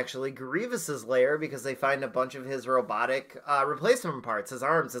this is actually Grievous's lair, because they find a bunch of his robotic replacement parts, his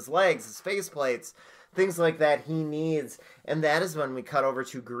arms, his legs, his faceplates, things like that he needs. And that is when we cut over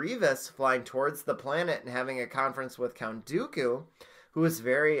to Grievous flying towards the planet and having a conference with Count Dooku, who is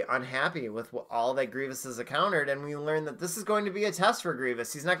very unhappy with all that Grievous has encountered, and we learn that this is going to be a test for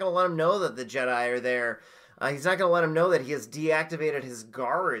Grievous. He's not going to let him know that the Jedi are there. He's not going to let him know that he has deactivated his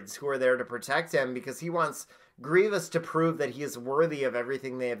guards who are there to protect him, because he wants Grievous to prove that he is worthy of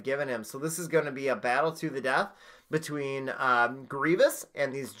everything they have given him. So this is going to be a battle to the death between Grievous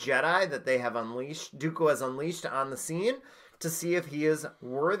and these Jedi that they have unleashed, Dooku has unleashed on the scene, to see if he is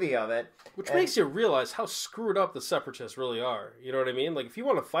worthy of it. Which makes you realize how screwed up the Separatists really are. You know what I mean? Like, if you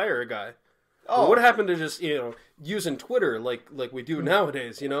want to fire a guy, well, what happened to just, using Twitter like we do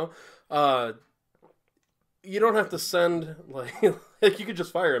nowadays, You don't have to send, like you could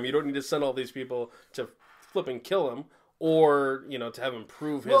just fire him. You don't need to send all these people to flip and kill him, or, to have him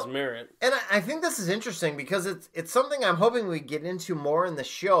prove his merit. And I think this is interesting because it's something I'm hoping we get into more in the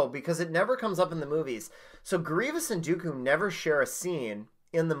show, because it never comes up in the movies. So Grievous and Dooku never share a scene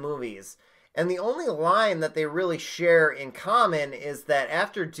in the movies. And the only line that they really share in common is that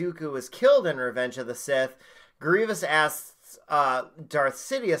after Dooku is killed in Revenge of the Sith, Grievous asks Darth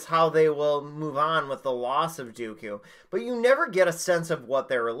Sidious how they will move on with the loss of Dooku. But you never get a sense of what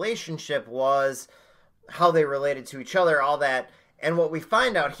their relationship was, how they related to each other, all that. And what we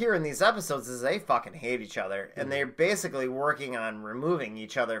find out here in these episodes is they fucking hate each other, and they're basically working on removing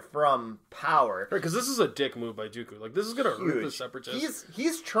each other from power. Right, because this is a dick move by Dooku. Like, this is going to hurt the Separatists.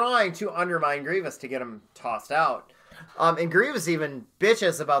 He's trying to undermine Grievous to get him tossed out. And Grievous even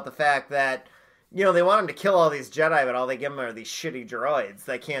bitches about the fact that, you know, they want him to kill all these Jedi, but all they give him are these shitty droids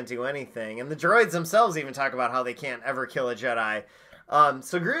that can't do anything. And the droids themselves even talk about how they can't ever kill a Jedi.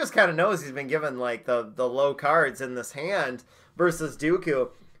 So Grievous kind of knows he's been given, like, the low cards in this hand versus Dooku.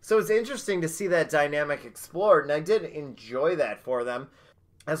 So it's interesting to see that dynamic explored, and I did enjoy that for them.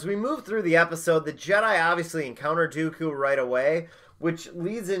 As we move through the episode, the Jedi obviously encounter Dooku right away, which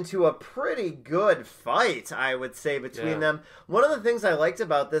leads into a pretty good fight, I would say, between them. One of the things I liked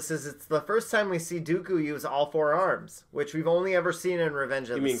about this is it's the first time we see Dooku use all 4 arms, which we've only ever seen in Revenge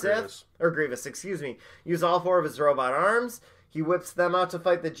of the Sith. Grievous. Or Grievous, excuse me. Use all 4 of his robot arms. He whips them out to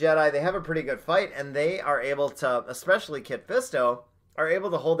fight the Jedi. They have a pretty good fight, and they are able to, especially Kit Fisto, are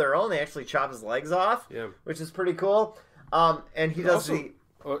able to hold their own. They actually chop his legs off, which is pretty cool. And he does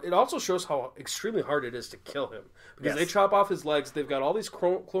It also shows how extremely hard it is to kill him. Because they chop off his legs. They've got all these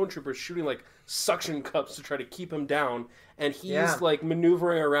clone troopers shooting, like, suction cups to try to keep him down. And he's, like,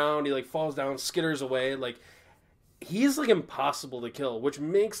 maneuvering around. He, like, falls down, skitters away. Like, he's, like, impossible to kill, which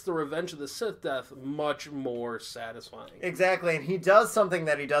makes the Revenge of the Sith death much more satisfying. Exactly, and he does something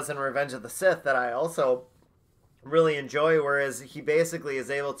that he does in Revenge of the Sith that I also really enjoy, whereas he basically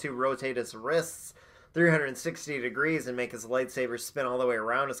is able to rotate his wrists 360 degrees and make his lightsaber spin all the way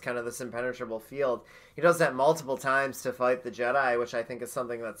around as kind of this impenetrable field. He does that multiple times to fight the Jedi, which I think is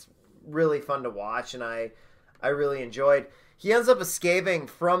something that's really fun to watch, and I really enjoyed. He ends up escaping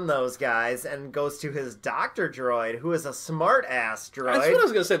from those guys and goes to his doctor droid, who is a smart-ass droid. That's what I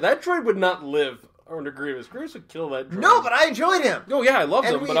was going to say. That droid would not live under Grievous. Grievous would kill that droid. No, but I enjoyed him. Oh, yeah, I love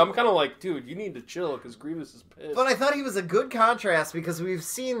him, but I'm kind of like, dude, you need to chill, because Grievous is pissed. But I thought he was a good contrast, because we've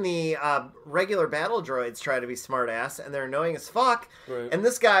seen the regular battle droids try to be smart-ass, and they're annoying as fuck. Right. And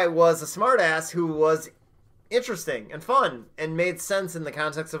this guy was a smart-ass who was interesting and fun, and made sense in the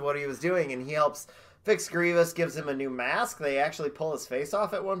context of what he was doing, and he helps fix Grievous, gives him a new mask. They actually pull his face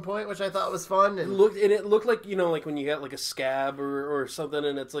off at one point, which I thought was fun. And it looked like, you know, like when you got like a scab or something,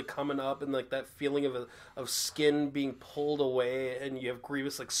 and it's like coming up, and like that feeling of skin being pulled away, and you have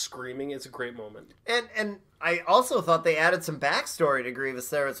Grievous like screaming. It's a great moment. And I also thought they added some backstory to Grievous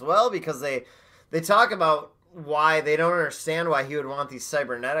there as well, because they talk about why they don't understand why he would want these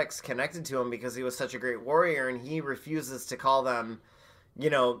cybernetics connected to him, because he was such a great warrior, and he refuses to call them,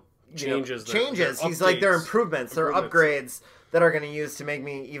 changes. He's like, they're improvements, they're upgrades that are going to use to make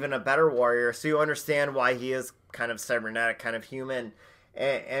me even a better warrior. So you understand why he is kind of cybernetic, kind of human,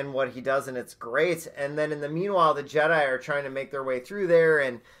 and what he does, and it's great. And then in the meanwhile, the Jedi are trying to make their way through there,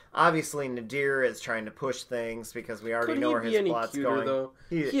 and obviously Nadir is trying to push things because we already know where his plot's going. Though?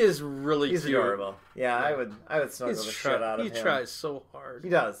 He is really he's cute. Adorable. Yeah, I would snuggle the shit out of him. He tries so hard. He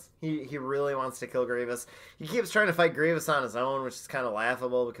does. He really wants to kill Grievous. He keeps trying to fight Grievous on his own, which is kind of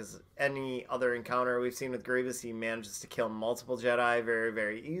laughable, because any other encounter we've seen with Grievous, he manages to kill multiple Jedi very,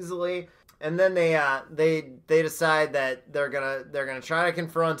 very easily. And then they decide that they're gonna try to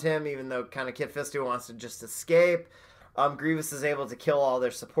confront him, even though kind of Kit Fisto wants to just escape. Grievous is able to kill all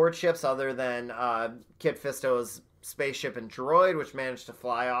their support ships, other than Kit Fisto's spaceship and droid, which managed to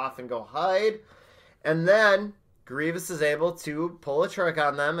fly off and go hide. And then Grievous is able to pull a trick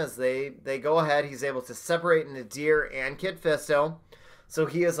on them as they go ahead. He's able to separate Nadir and Kit Fisto, so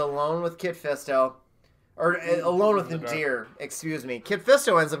he is alone with Kit Fisto. Or alone with Nadir, excuse me. Kit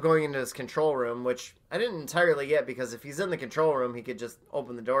Fisto ends up going into his control room, which I didn't entirely get, because if he's in the control room, he could just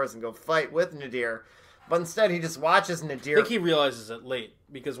open the doors and go fight with Nadir. But instead, he just watches Nadir. I think he realizes it late,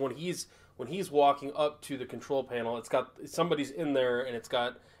 because when he's walking up to the control panel, it's got somebody's in there, and it's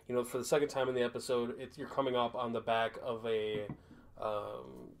got, you know, for the second time in the episode, you're coming up on the back of a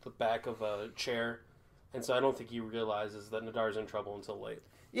chair, and so I don't think he realizes that Nadir's in trouble until late.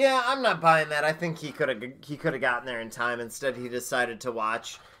 Yeah, I'm not buying that. I think he could have gotten there in time. Instead, he decided to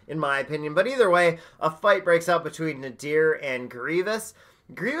watch, in my opinion. But either way, a fight breaks out between Nadir and Grievous.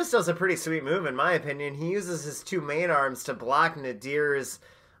 Grievous does a pretty sweet move, in my opinion. He uses his 2 main arms to block Nadir's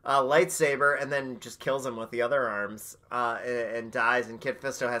lightsaber, and then just kills him with the other arms, and dies. And Kit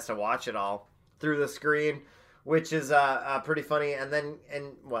Fisto has to watch it all through the screen, which is pretty funny. And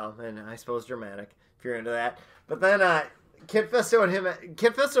I suppose dramatic, if you're into that. But then Kit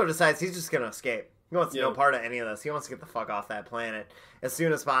Fisto decides he's just going to escape. He wants no part of any of this. He wants to get the fuck off that planet as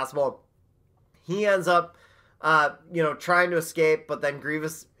soon as possible. He ends up, trying to escape, but then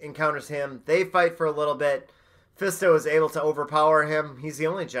Grievous encounters him. They fight for a little bit. Fisto is able to overpower him. He's the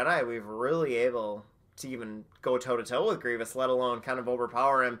only Jedi we've really able to even go toe-to-toe with Grievous, let alone kind of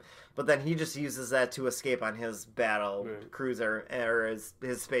overpower him. But then he just uses that to escape on his battle cruiser, or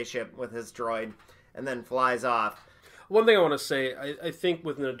his spaceship with his droid, and then flies off. One thing I want to say, I think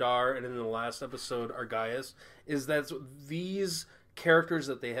with Nadar and in the last episode, Argaius, is that these characters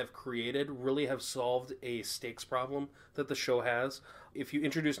that they have created really have solved a stakes problem that the show has. If you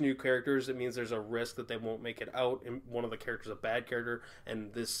introduce new characters, it means there's a risk that they won't make it out, and one of the characters is a bad character,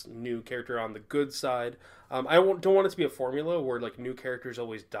 and this new character on the good side. I don't want it to be a formula where like new characters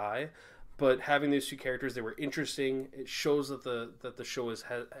always die, but having these two characters, they were interesting. It shows that the show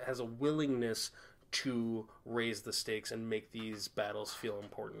has a willingness to raise the stakes and make these battles feel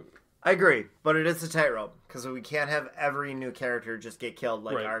important. I agree, but it is a tightrope, because we can't have every new character just get killed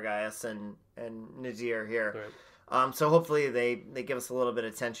like Argaius and Nadir here. Right. So hopefully they give us a little bit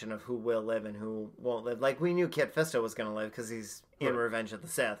of tension of who will live and who won't live. Like, we knew Kit Fisto was going to live because he's in Revenge of the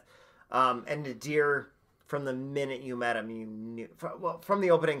Sith. And Nadir, from the minute you met him, you knew, from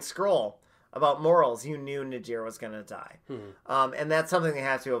the opening scroll about morals, you knew Nadir was going to die. And that's something they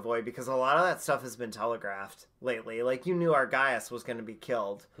have to avoid, because a lot of that stuff has been telegraphed lately. Like, you knew Argaius was going to be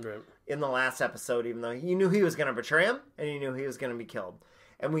killed in the last episode, even though you knew he was going to betray him, and you knew he was going to be killed.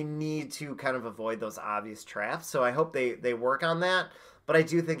 And we need to kind of avoid those obvious traps. So I hope they work on that. But I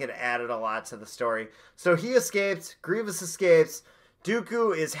do think it added a lot to the story. So he escaped. Grievous escapes.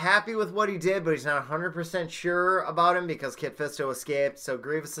 Dooku is happy with what he did, but he's not 100% sure about him because Kit Fisto escaped. So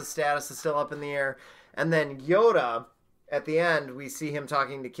Grievous' status is still up in the air. And then Yoda, at the end, we see him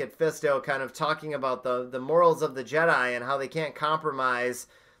talking to Kit Fisto, kind of talking about the morals of the Jedi and how they can't compromise,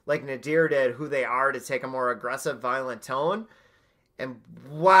 like Nadir did, who they are to take a more aggressive, violent tone. And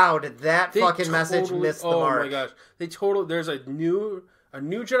wow, did that message miss the mark? Oh my gosh. There's a new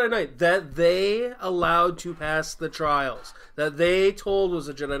Jedi Knight that they allowed to pass the trials, that they told was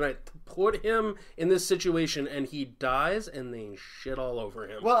a Jedi Knight. Put him in this situation and he dies and they shit all over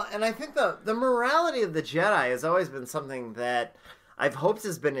him. Well, and I think the morality of the Jedi has always been something that I've hoped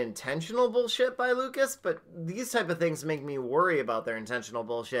has been intentional bullshit by Lucas, but these type of things make me worry about their intentional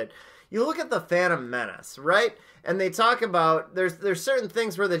bullshit. You look at the Phantom Menace, right? And they talk about there's certain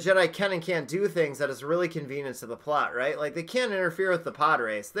things where the Jedi can and can't do things that is really convenient to the plot, right? Like, they can't interfere with the pod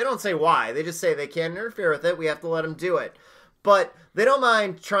race. They don't say why. They just say they can't interfere with it. We have to let them do it. But they don't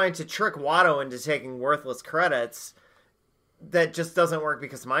mind trying to trick Watto into taking worthless credits that just doesn't work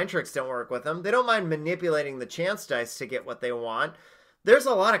because mind tricks don't work with them. They don't mind manipulating the chance dice to get what they want. There's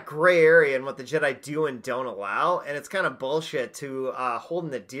a lot of gray area in what the Jedi do and don't allow, and it's kind of bullshit to hold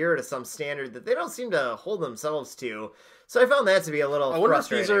Nadir to some standard that they don't seem to hold themselves to. So I found that to be a little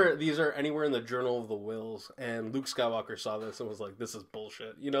frustrating. I wonder if these are anywhere in the Journal of the Wills, and Luke Skywalker saw this and was like, this is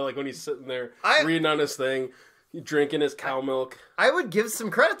bullshit. You know, like when he's sitting there reading on his thing, drinking his cow milk. I would give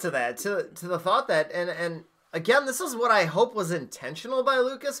some credit to that, to the thought that, and again, this is what I hope was intentional by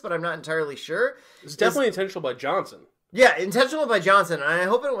Lucas, but I'm not entirely sure. It's definitely intentional by Johnson. Yeah, intentional by Johnson, and I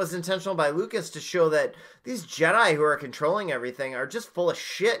hope it was intentional by Lucas to show that these Jedi who are controlling everything are just full of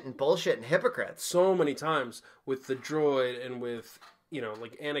shit and bullshit and hypocrites. So many times with the droid and with,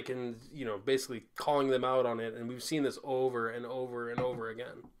 like Anakin, basically calling them out on it, and we've seen this over and over and over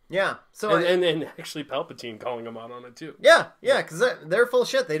again. Yeah, so and actually Palpatine calling them out on it too. Yeah, because they're full of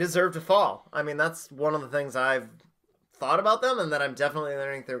shit. They deserve to fall. I mean, that's one of the things I've thought about them, and that I'm definitely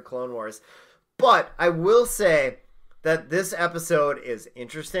learning through Clone Wars. But I will say that this episode is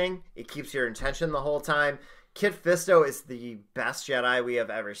interesting. It keeps your attention the whole time. Kit Fisto is the best Jedi we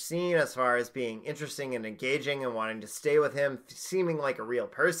have ever seen as far as being interesting and engaging and wanting to stay with him, seeming like a real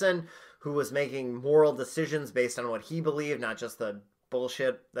person who was making moral decisions based on what he believed, not just the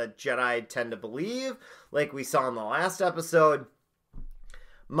bullshit that Jedi tend to believe, like we saw in the last episode.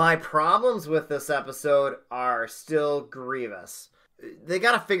 My problems with this episode are still Grievous. They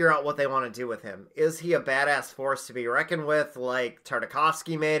got to figure out what they want to do with him. Is he a badass force to be reckoned with, like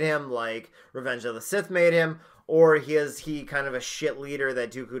Tartakovsky made him, like Revenge of the Sith made him, or is he kind of a shit leader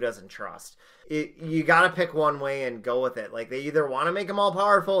that Dooku doesn't trust? You got to pick one way and go with it. Like, they either want to make him all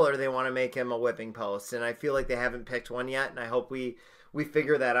powerful or they want to make him a whipping post, and I feel like they haven't picked one yet, and I hope we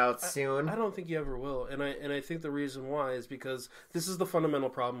figure that out soon. I don't think you ever will, and I think the reason why is because this is the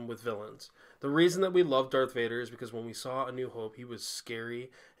fundamental problem with villains. The reason that we love Darth Vader is because when we saw A New Hope, he was scary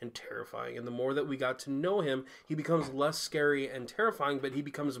and terrifying. And the more that we got to know him, he becomes less scary and terrifying, but he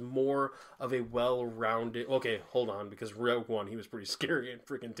becomes more of a well-rounded... Okay, hold on, because Rogue One, he was pretty scary and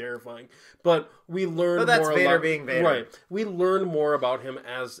freaking terrifying. But we learned that's more Vader being Vader. Right. We learned more about him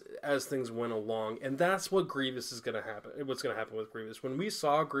as things went along. And that's what Grievous is going to happen. What's going to happen with Grievous. Grievous. When we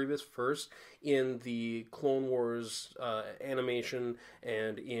saw Grievous first in the Clone Wars animation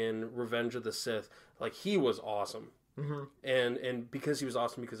and in Revenge of the Sith, like, he was awesome. Mm-hmm. And because he was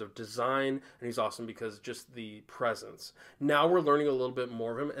awesome because of design, and he's awesome because just the presence. Now we're learning a little bit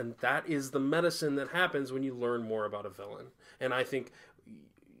more of him, and that is the medicine that happens when you learn more about a villain. And I think,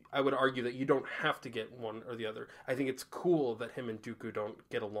 I would argue that you don't have to get one or the other. I think it's cool that him and Dooku don't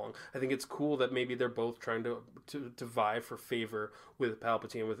get along. I think it's cool that maybe they're both trying to vie for favor with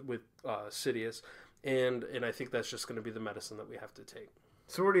Palpatine, with Sidious, and I think that's just going to be the medicine that we have to take.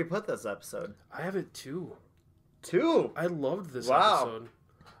 So where do you put this episode? I have it 2. 2? I loved this episode.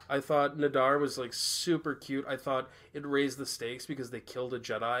 I thought Nadar was like super cute. I thought it raised the stakes because they killed a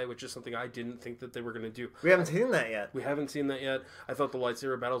Jedi, which is something I didn't think that they were going to do. We haven't seen that yet. We haven't seen that yet. I thought the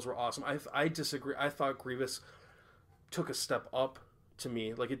lightsaber battles were awesome. I disagree. I thought Grievous took a step up to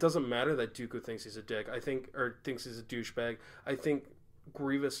me. Like, it doesn't matter that Dooku thinks he's a dick. Or thinks he's a douchebag. I think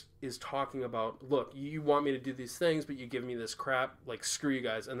Grievous is talking about, look, you want me to do these things, but you give me this crap. Like, screw you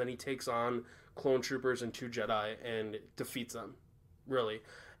guys. And then he takes on clone troopers and 2 Jedi and defeats them, really.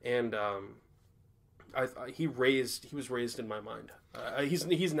 And he was raised in my mind.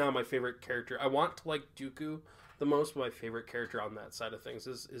 He's now my favorite character. I want to like Dooku the most, but my favorite character on that side of things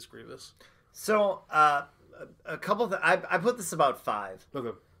is Grievous. So a couple I put this about 5.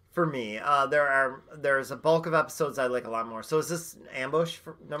 Okay. For me, there's a bulk of episodes I like a lot more. So is this Ambush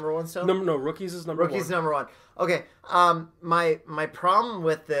for number 1 still? No, Rookies is number 1. Rookies number 1. Okay. My problem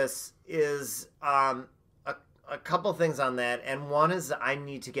with this is a couple things on that, and one is I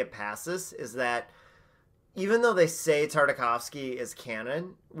need to get past this, is that even though they say Tartakovsky is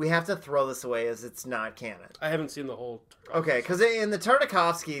canon, we have to throw this away as it's not canon. I haven't seen the whole... Okay, because in the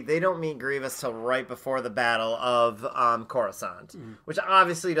Tartakovsky, they don't meet Grievous till right before the Battle of Coruscant, which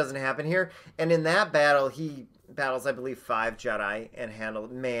obviously doesn't happen here. And in that battle, he battles, I believe, 5 Jedi and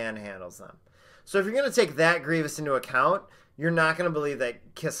manhandles them. So if you're going to take that Grievous into account, you're not going to believe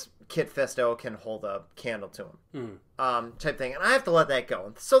that Kit Fisto can hold a candle to him, type thing. And I have to let that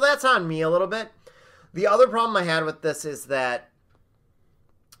go. So that's on me a little bit. The other problem I had with this is that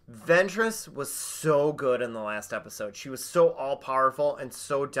Ventress was so good in the last episode. She was so all-powerful and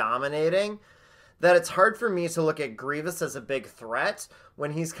so dominating that it's hard for me to look at Grievous as a big threat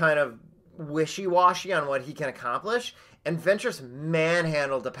when he's kind of wishy-washy on what he can accomplish. And Ventress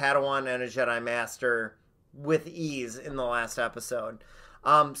manhandled a Padawan and a Jedi Master with ease in the last episode.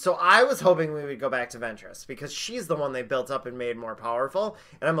 So I was hoping we would go back to Ventress because she's the one they built up and made more powerful.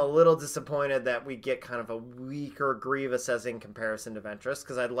 And I'm a little disappointed that we get kind of a weaker Grievous as in comparison to Ventress,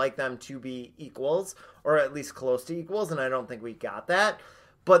 because I'd like them to be equals or at least close to equals. And I don't think we got that.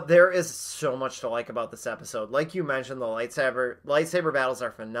 But there is so much to like about this episode. Like you mentioned, the lightsaber battles are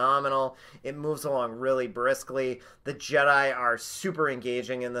phenomenal. It moves along really briskly. The Jedi are super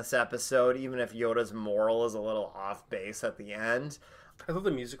engaging in this episode, even if Yoda's moral is a little off base at the end. I thought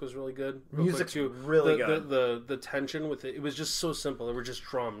the music was really good. Music's really good. The tension with it was just so simple. There were just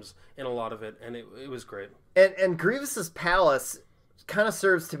drums in a lot of it, and it was great. And Grievous's palace kind of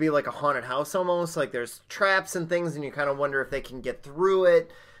serves to be like a haunted house almost. Like there's traps and things, and you kind of wonder if they can get through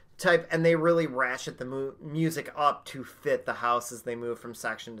it. And they really ratchet the music up to fit the house as they move from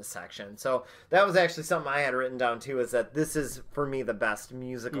section to section. So that was actually something I had written down too, is that this is, for me, the best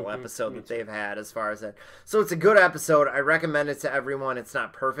musical episode that they've had as far as that. So it's a good episode. I recommend it to everyone. It's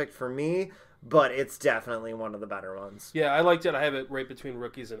not perfect for me, but it's definitely one of the better ones. Yeah, I liked it. I have it right between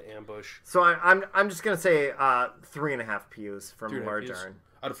Rookies and Ambush. So I'm just going to say 3.5 pews from Margarine.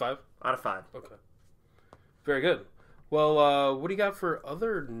 Out of 5? Out of 5. Okay. Very good. Well, what do you got for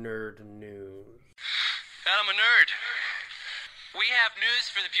other nerd news? I'm a nerd. We have news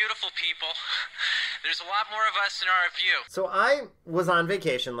for the beautiful people. There's a lot more of us in our view. So I was on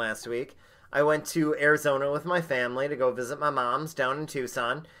vacation last week. I went to Arizona with my family to go visit my mom's down in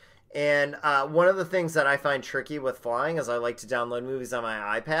Tucson. And one of the things that I find tricky with flying is I like to download movies on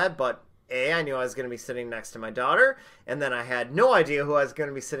my iPad, but I knew I was going to be sitting next to my daughter, and then I had no idea who I was going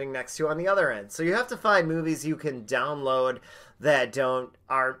to be sitting next to on the other end. So you have to find movies you can download that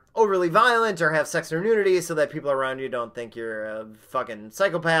aren't overly violent or have sex or nudity, so that people around you don't think you're a fucking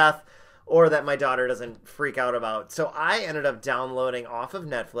psychopath, or that my daughter doesn't freak out about. So I ended up downloading off of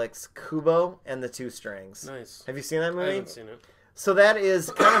Netflix Kubo and the Two Strings. Nice. Have you seen that movie? I haven't seen it. So that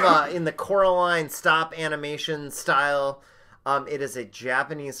is kind of in the Coraline stop animation style. It is a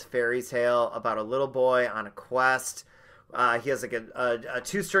Japanese fairy tale about a little boy on a quest. He has like a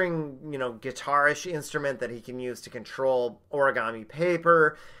 2-string, guitarish instrument that he can use to control origami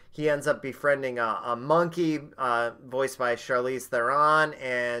paper. He ends up befriending a monkey, voiced by Charlize Theron,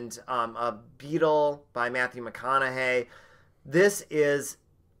 and a beetle by Matthew McConaughey. This is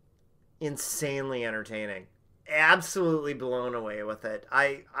insanely entertaining. Absolutely blown away with it.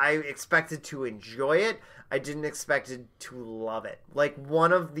 I expected to enjoy it. I didn't expect it to love it. Like,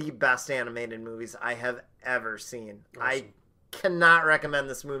 one of the best animated movies I have ever seen. Awesome. I cannot recommend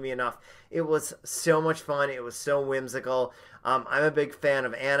this movie enough. It was so much fun. It was so whimsical. I'm a big fan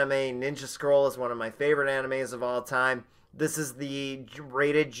of anime. Ninja Scroll is one of my favorite animes of all time. This is the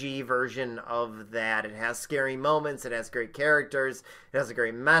rated G version of that. It has scary moments. It has great characters. It has a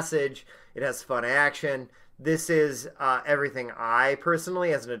great message. It has fun action. This is everything I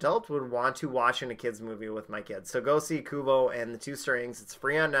personally, as an adult, would want to watch in a kids movie with my kids. So go see Kubo and the Two Strings. It's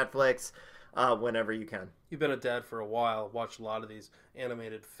free on Netflix whenever you can. You've been a dad for a while, watched a lot of these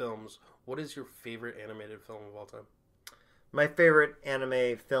animated films. What is your favorite animated film of all time? My favorite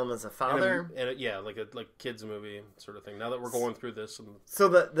anime film as a father. Yeah, like a kids movie sort of thing. Now that we're going through this. So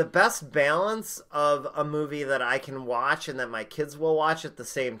the best balance of a movie that I can watch and that my kids will watch at the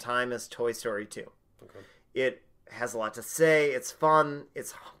same time is Toy Story 2. Okay. It has a lot to say. It's fun.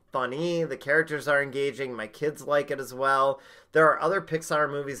 It's funny. The characters are engaging. My kids like it as well. There are other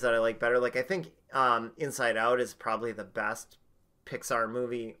Pixar movies that I like better. Like, I think Inside Out is probably the best Pixar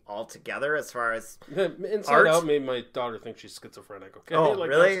movie altogether as far as Inside Out made my daughter think she's schizophrenic. Okay, oh like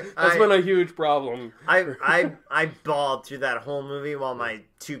really? That's been a huge problem. I bawled through that whole movie while my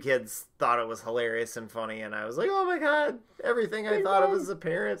two kids thought it was hilarious and funny, and I was like, oh my god, everything I thought of as a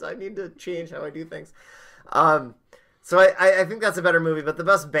parent, I need to change how I do things. So I think that's a better movie, but the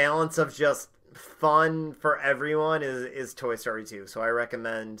best balance of just fun for everyone is Toy Story 2. So I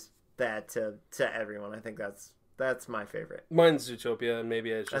recommend that to everyone. I think that's my favorite. Mine's Zootopia, and maybe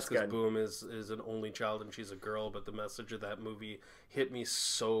it's just because Boom is an only child and she's a girl, but the message of that movie hit me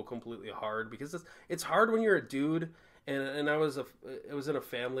so completely hard because it's hard when you're a dude, and I was in a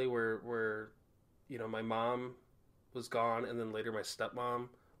family where you know, my mom was gone, and then later my stepmom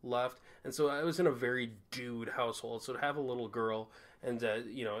left, and so I was in a very dude household. So to have a little girl, and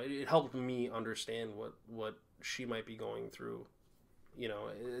you know, it helped me understand what she might be going through, you know,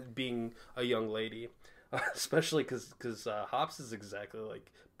 being a young lady. Especially because Hops is exactly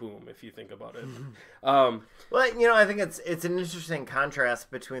like Boom, if you think about it. Well, you know, I think it's an interesting contrast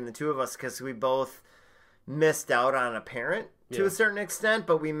between the two of us because we both missed out on a parent to a certain extent,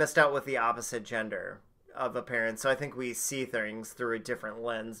 but we missed out with the opposite gender of a parent. So I think we see things through a different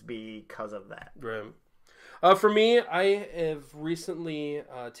lens because of that. Right. For me, I have recently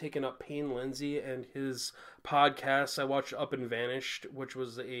taken up Payne Lindsay and his podcast. I watched Up and Vanished, which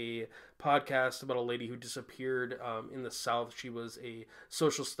was a podcast about a lady who disappeared in the South. She was a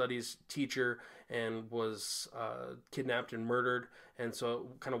social studies teacher and was kidnapped and murdered. And so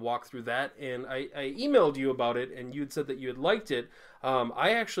I kind of walked through that. And I emailed you about it, and you had said that you had liked it.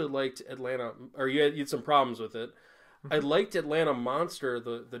 I actually liked Atlanta, or you had some problems with it. I liked Atlanta Monster,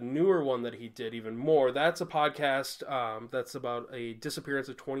 the newer one that he did, even more. That's a podcast that's about a disappearance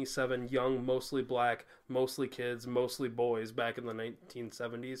of 27 young, mostly black, mostly kids, mostly boys back in the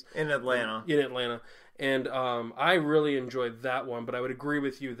 1970s. In Atlanta. And I really enjoyed that one, but I would agree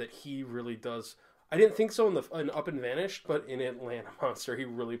with you that he really does. I didn't think so in Up and Vanished, but in Atlanta Monster, he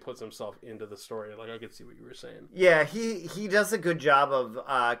really puts himself into the story. Like, I could see what you were saying. Yeah, he does a good job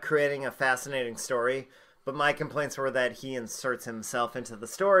of creating a fascinating story. But my complaints were that he inserts himself into the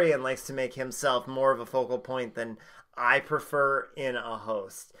story and likes to make himself more of a focal point than I prefer in a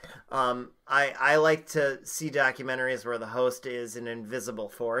host. I like to see documentaries where the host is an invisible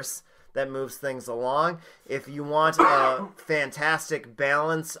force that moves things along. If you want a fantastic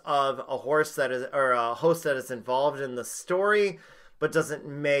balance of a host that is involved in the story but doesn't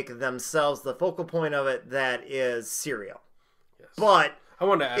make themselves the focal point of it, that is Serial. Yes. But I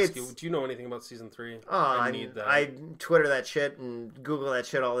wanted to ask you, do you know anything about season 3? I need that. I Twitter that shit and Google that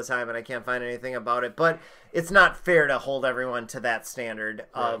shit all the time, and I can't find anything about it. But it's not fair to hold everyone to that standard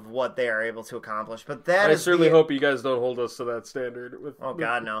of what they are able to accomplish. But I certainly hope you guys don't hold us to that standard.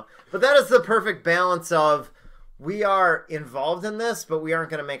 God, no. But that is the perfect balance of, we are involved in this, but we aren't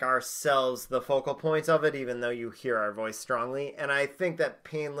going to make ourselves the focal point of it, even though you hear our voice strongly. And I think that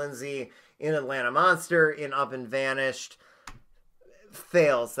Payne Lindsay in Atlanta Monster, in Up and Vanished,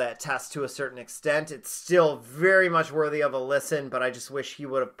 fails that test to a certain extent. It's still very much worthy of a listen, but I just wish he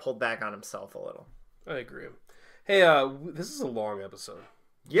would have pulled back on himself a little. I agree. Hey, this is a long episode.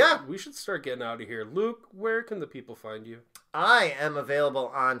 Yeah. We should start getting out of here. Luke, where can the people find you? I am available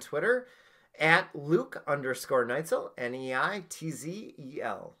on Twitter at Luke_Neitzel,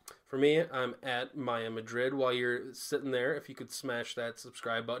 Neitzel. For me, I'm at Maya Madrid. While you're sitting there, if you could smash that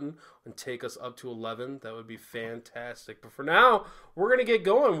subscribe button and take us up to 11, that would be fantastic. But for now, we're going to get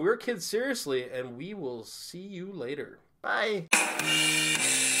going. We're Kids Seriously, and we will see you later. Bye.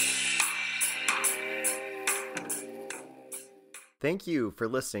 Thank you for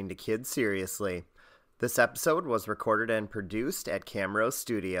listening to Kids Seriously. This episode was recorded and produced at Camrose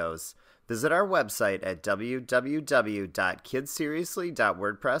Studios. Visit our website at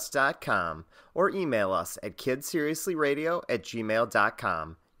www.kidseriously.wordpress.com or email us at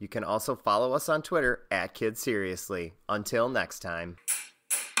kidseriouslyradio@gmail.com. You can also follow us on Twitter at KidSeriously. Until next time.